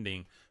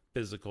transcending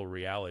physical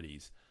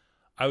realities.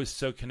 I was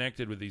so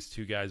connected with these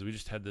two guys. We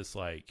just had this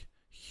like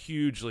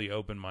hugely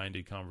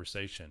open-minded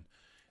conversation.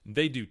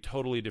 They do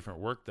totally different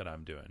work that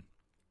I'm doing.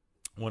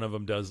 One of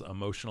them does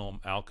emotional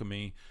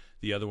alchemy.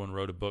 The other one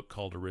wrote a book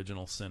called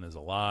Original Sin is a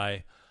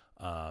Lie.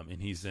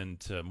 And he's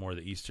into more of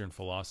the Eastern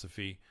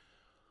philosophy.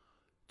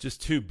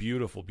 Just two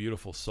beautiful,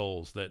 beautiful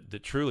souls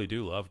that truly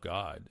do love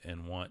God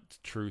and want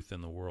truth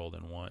in the world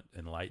and want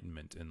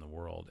enlightenment in the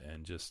world.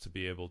 And just to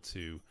be able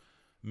to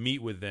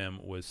meet with them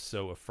was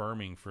so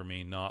affirming for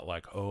me. Not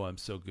like, oh, I'm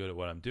so good at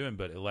what I'm doing,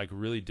 but it like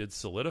really did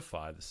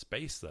solidify the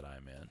space that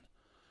I'm in.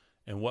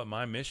 and what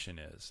my mission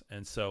is.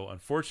 And so,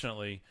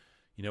 unfortunately,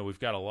 we've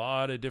got a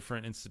lot of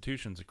different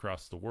institutions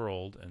across the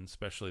world, and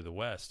especially the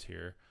West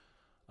here,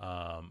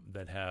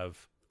 that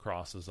have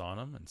crosses on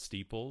them and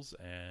steeples,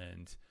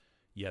 and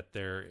yet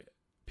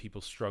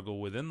people struggle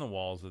within the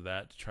walls of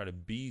that to try to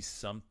be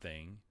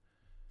something.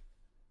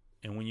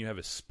 And when you have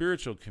a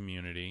spiritual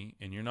community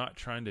and you're not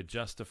trying to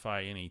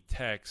justify any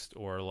text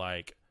or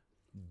like,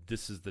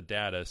 this is the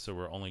data, so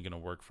we're only going to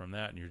work from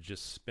that, and you're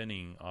just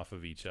spinning off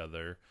of each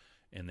other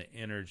and the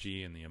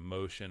energy and the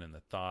emotion and the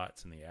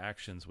thoughts and the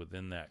actions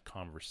within that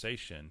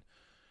conversation,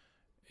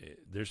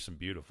 there's some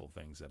beautiful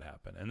things that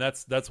happen. And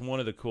that's one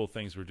of the cool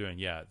things we're doing.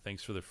 Yeah,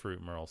 thanks for the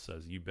fruit, Merle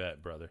says. You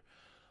bet, brother.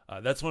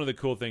 That's one of the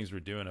cool things we're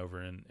doing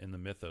over in the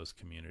Mythos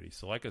community.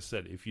 So like I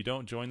said, if you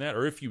don't join that,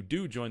 or if you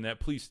do join that,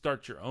 please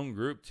start your own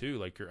group too,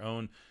 like your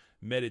own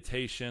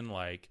meditation,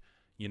 like,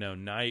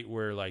 night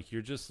where like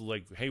you're just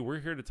like, hey, we're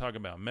here to talk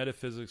about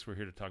metaphysics, we're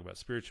here to talk about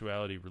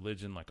spirituality,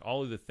 religion, like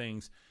all of the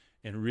things,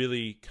 and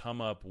really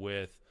come up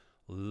with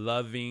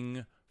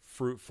loving,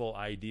 fruitful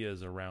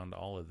ideas around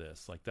all of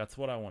this. Like that's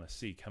what I want to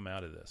see come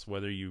out of this,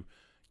 whether you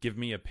give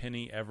me a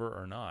penny ever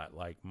or not.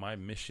 Like my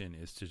mission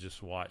is to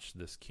just watch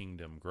this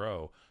kingdom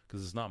grow,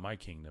 because it's not my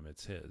kingdom,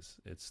 it's his.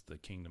 It's the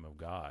kingdom of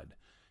God,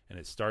 and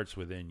it starts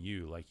within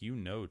you. Like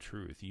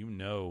truth,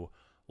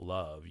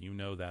 love,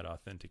 that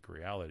authentic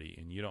reality,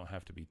 and you don't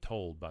have to be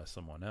told by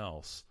someone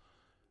else.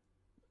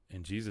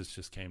 And Jesus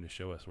just came to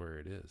show us where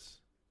it is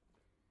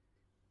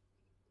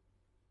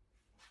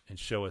and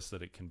show us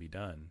that it can be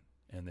done,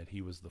 and that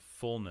he was the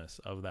fullness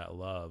of that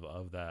love,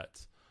 of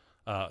that.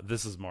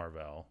 This is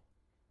Marvell.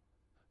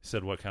 He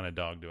said, what kind of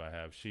dog do I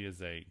have? She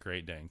is a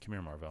Great Dane. Come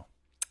here, Marvell.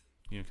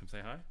 You want to come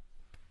say hi?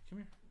 Come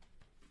here.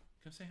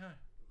 Come say hi.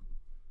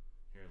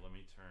 Here, let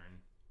me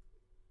turn,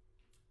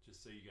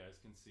 just so you guys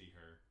can see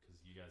her, because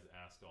you guys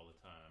ask all the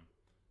time.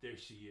 There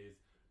she is.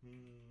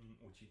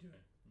 What you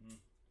doing?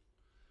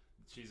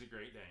 She's a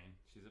Great Dane.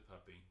 She's a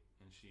puppy,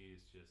 and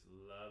she's just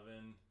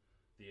loving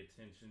the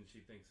attention. She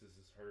thinks this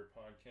is her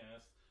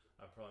podcast.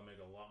 I'd probably make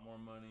a lot more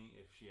money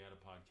if she had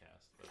a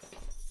podcast. But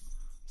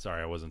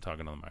sorry, I wasn't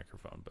talking on the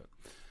microphone. But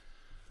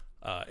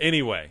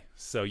anyway,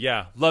 so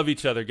yeah, love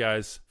each other,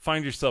 guys.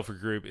 Find yourself a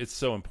group. It's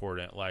so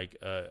important. Like,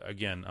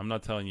 again, I'm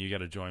not telling you got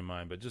to join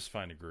mine, but just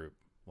find a group.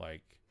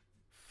 Like,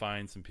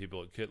 find some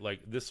people.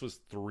 Like, this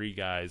was 3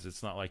 guys.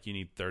 It's not like you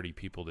need 30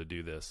 people to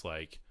do this.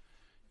 Like,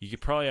 you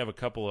could probably have a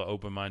couple of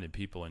open-minded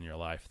people in your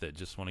life that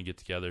just want to get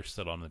together,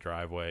 sit on the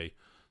driveway,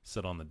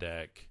 sit on the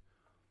deck,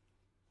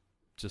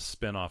 just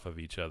spin off of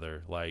each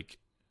other. Like,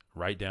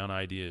 write down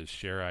ideas,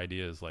 share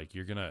ideas. Like,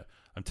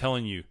 I'm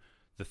telling you,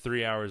 the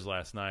 3 hours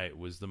last night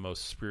was the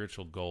most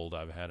spiritual gold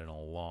I've had in a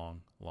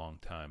long, long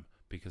time,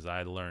 because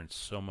I learned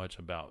so much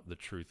about the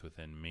truth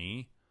within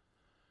me.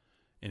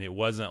 And it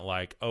wasn't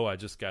like, oh, I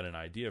just got an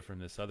idea from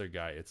this other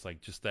guy. It's like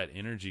just that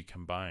energy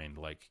combined,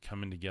 like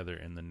coming together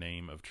in the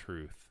name of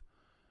truth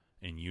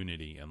and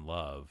unity and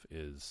love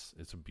it's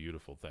a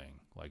beautiful thing.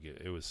 Like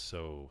it was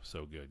so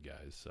good,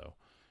 guys. So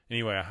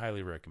anyway, I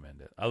highly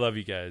recommend it. I love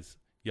you guys.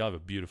 Y'all have a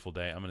beautiful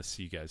day. I'm going to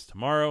see you guys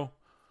tomorrow,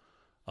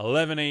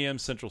 11 a.m.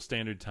 Central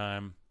Standard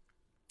Time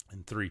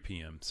and 3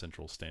 p.m.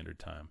 Central Standard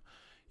Time.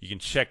 You can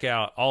check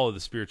out all of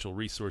the spiritual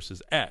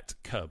resources at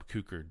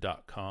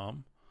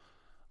cubkuker.com,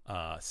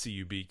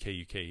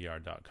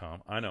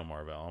 cubkuker.com. I know,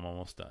 Marvell. I'm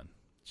almost done.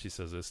 She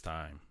says, this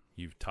time.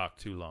 You've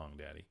talked too long,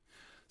 Daddy.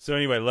 So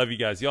anyway, love you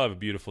guys. Y'all have a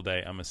beautiful day.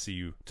 I'm going to see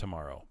you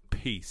tomorrow.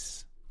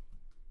 Peace.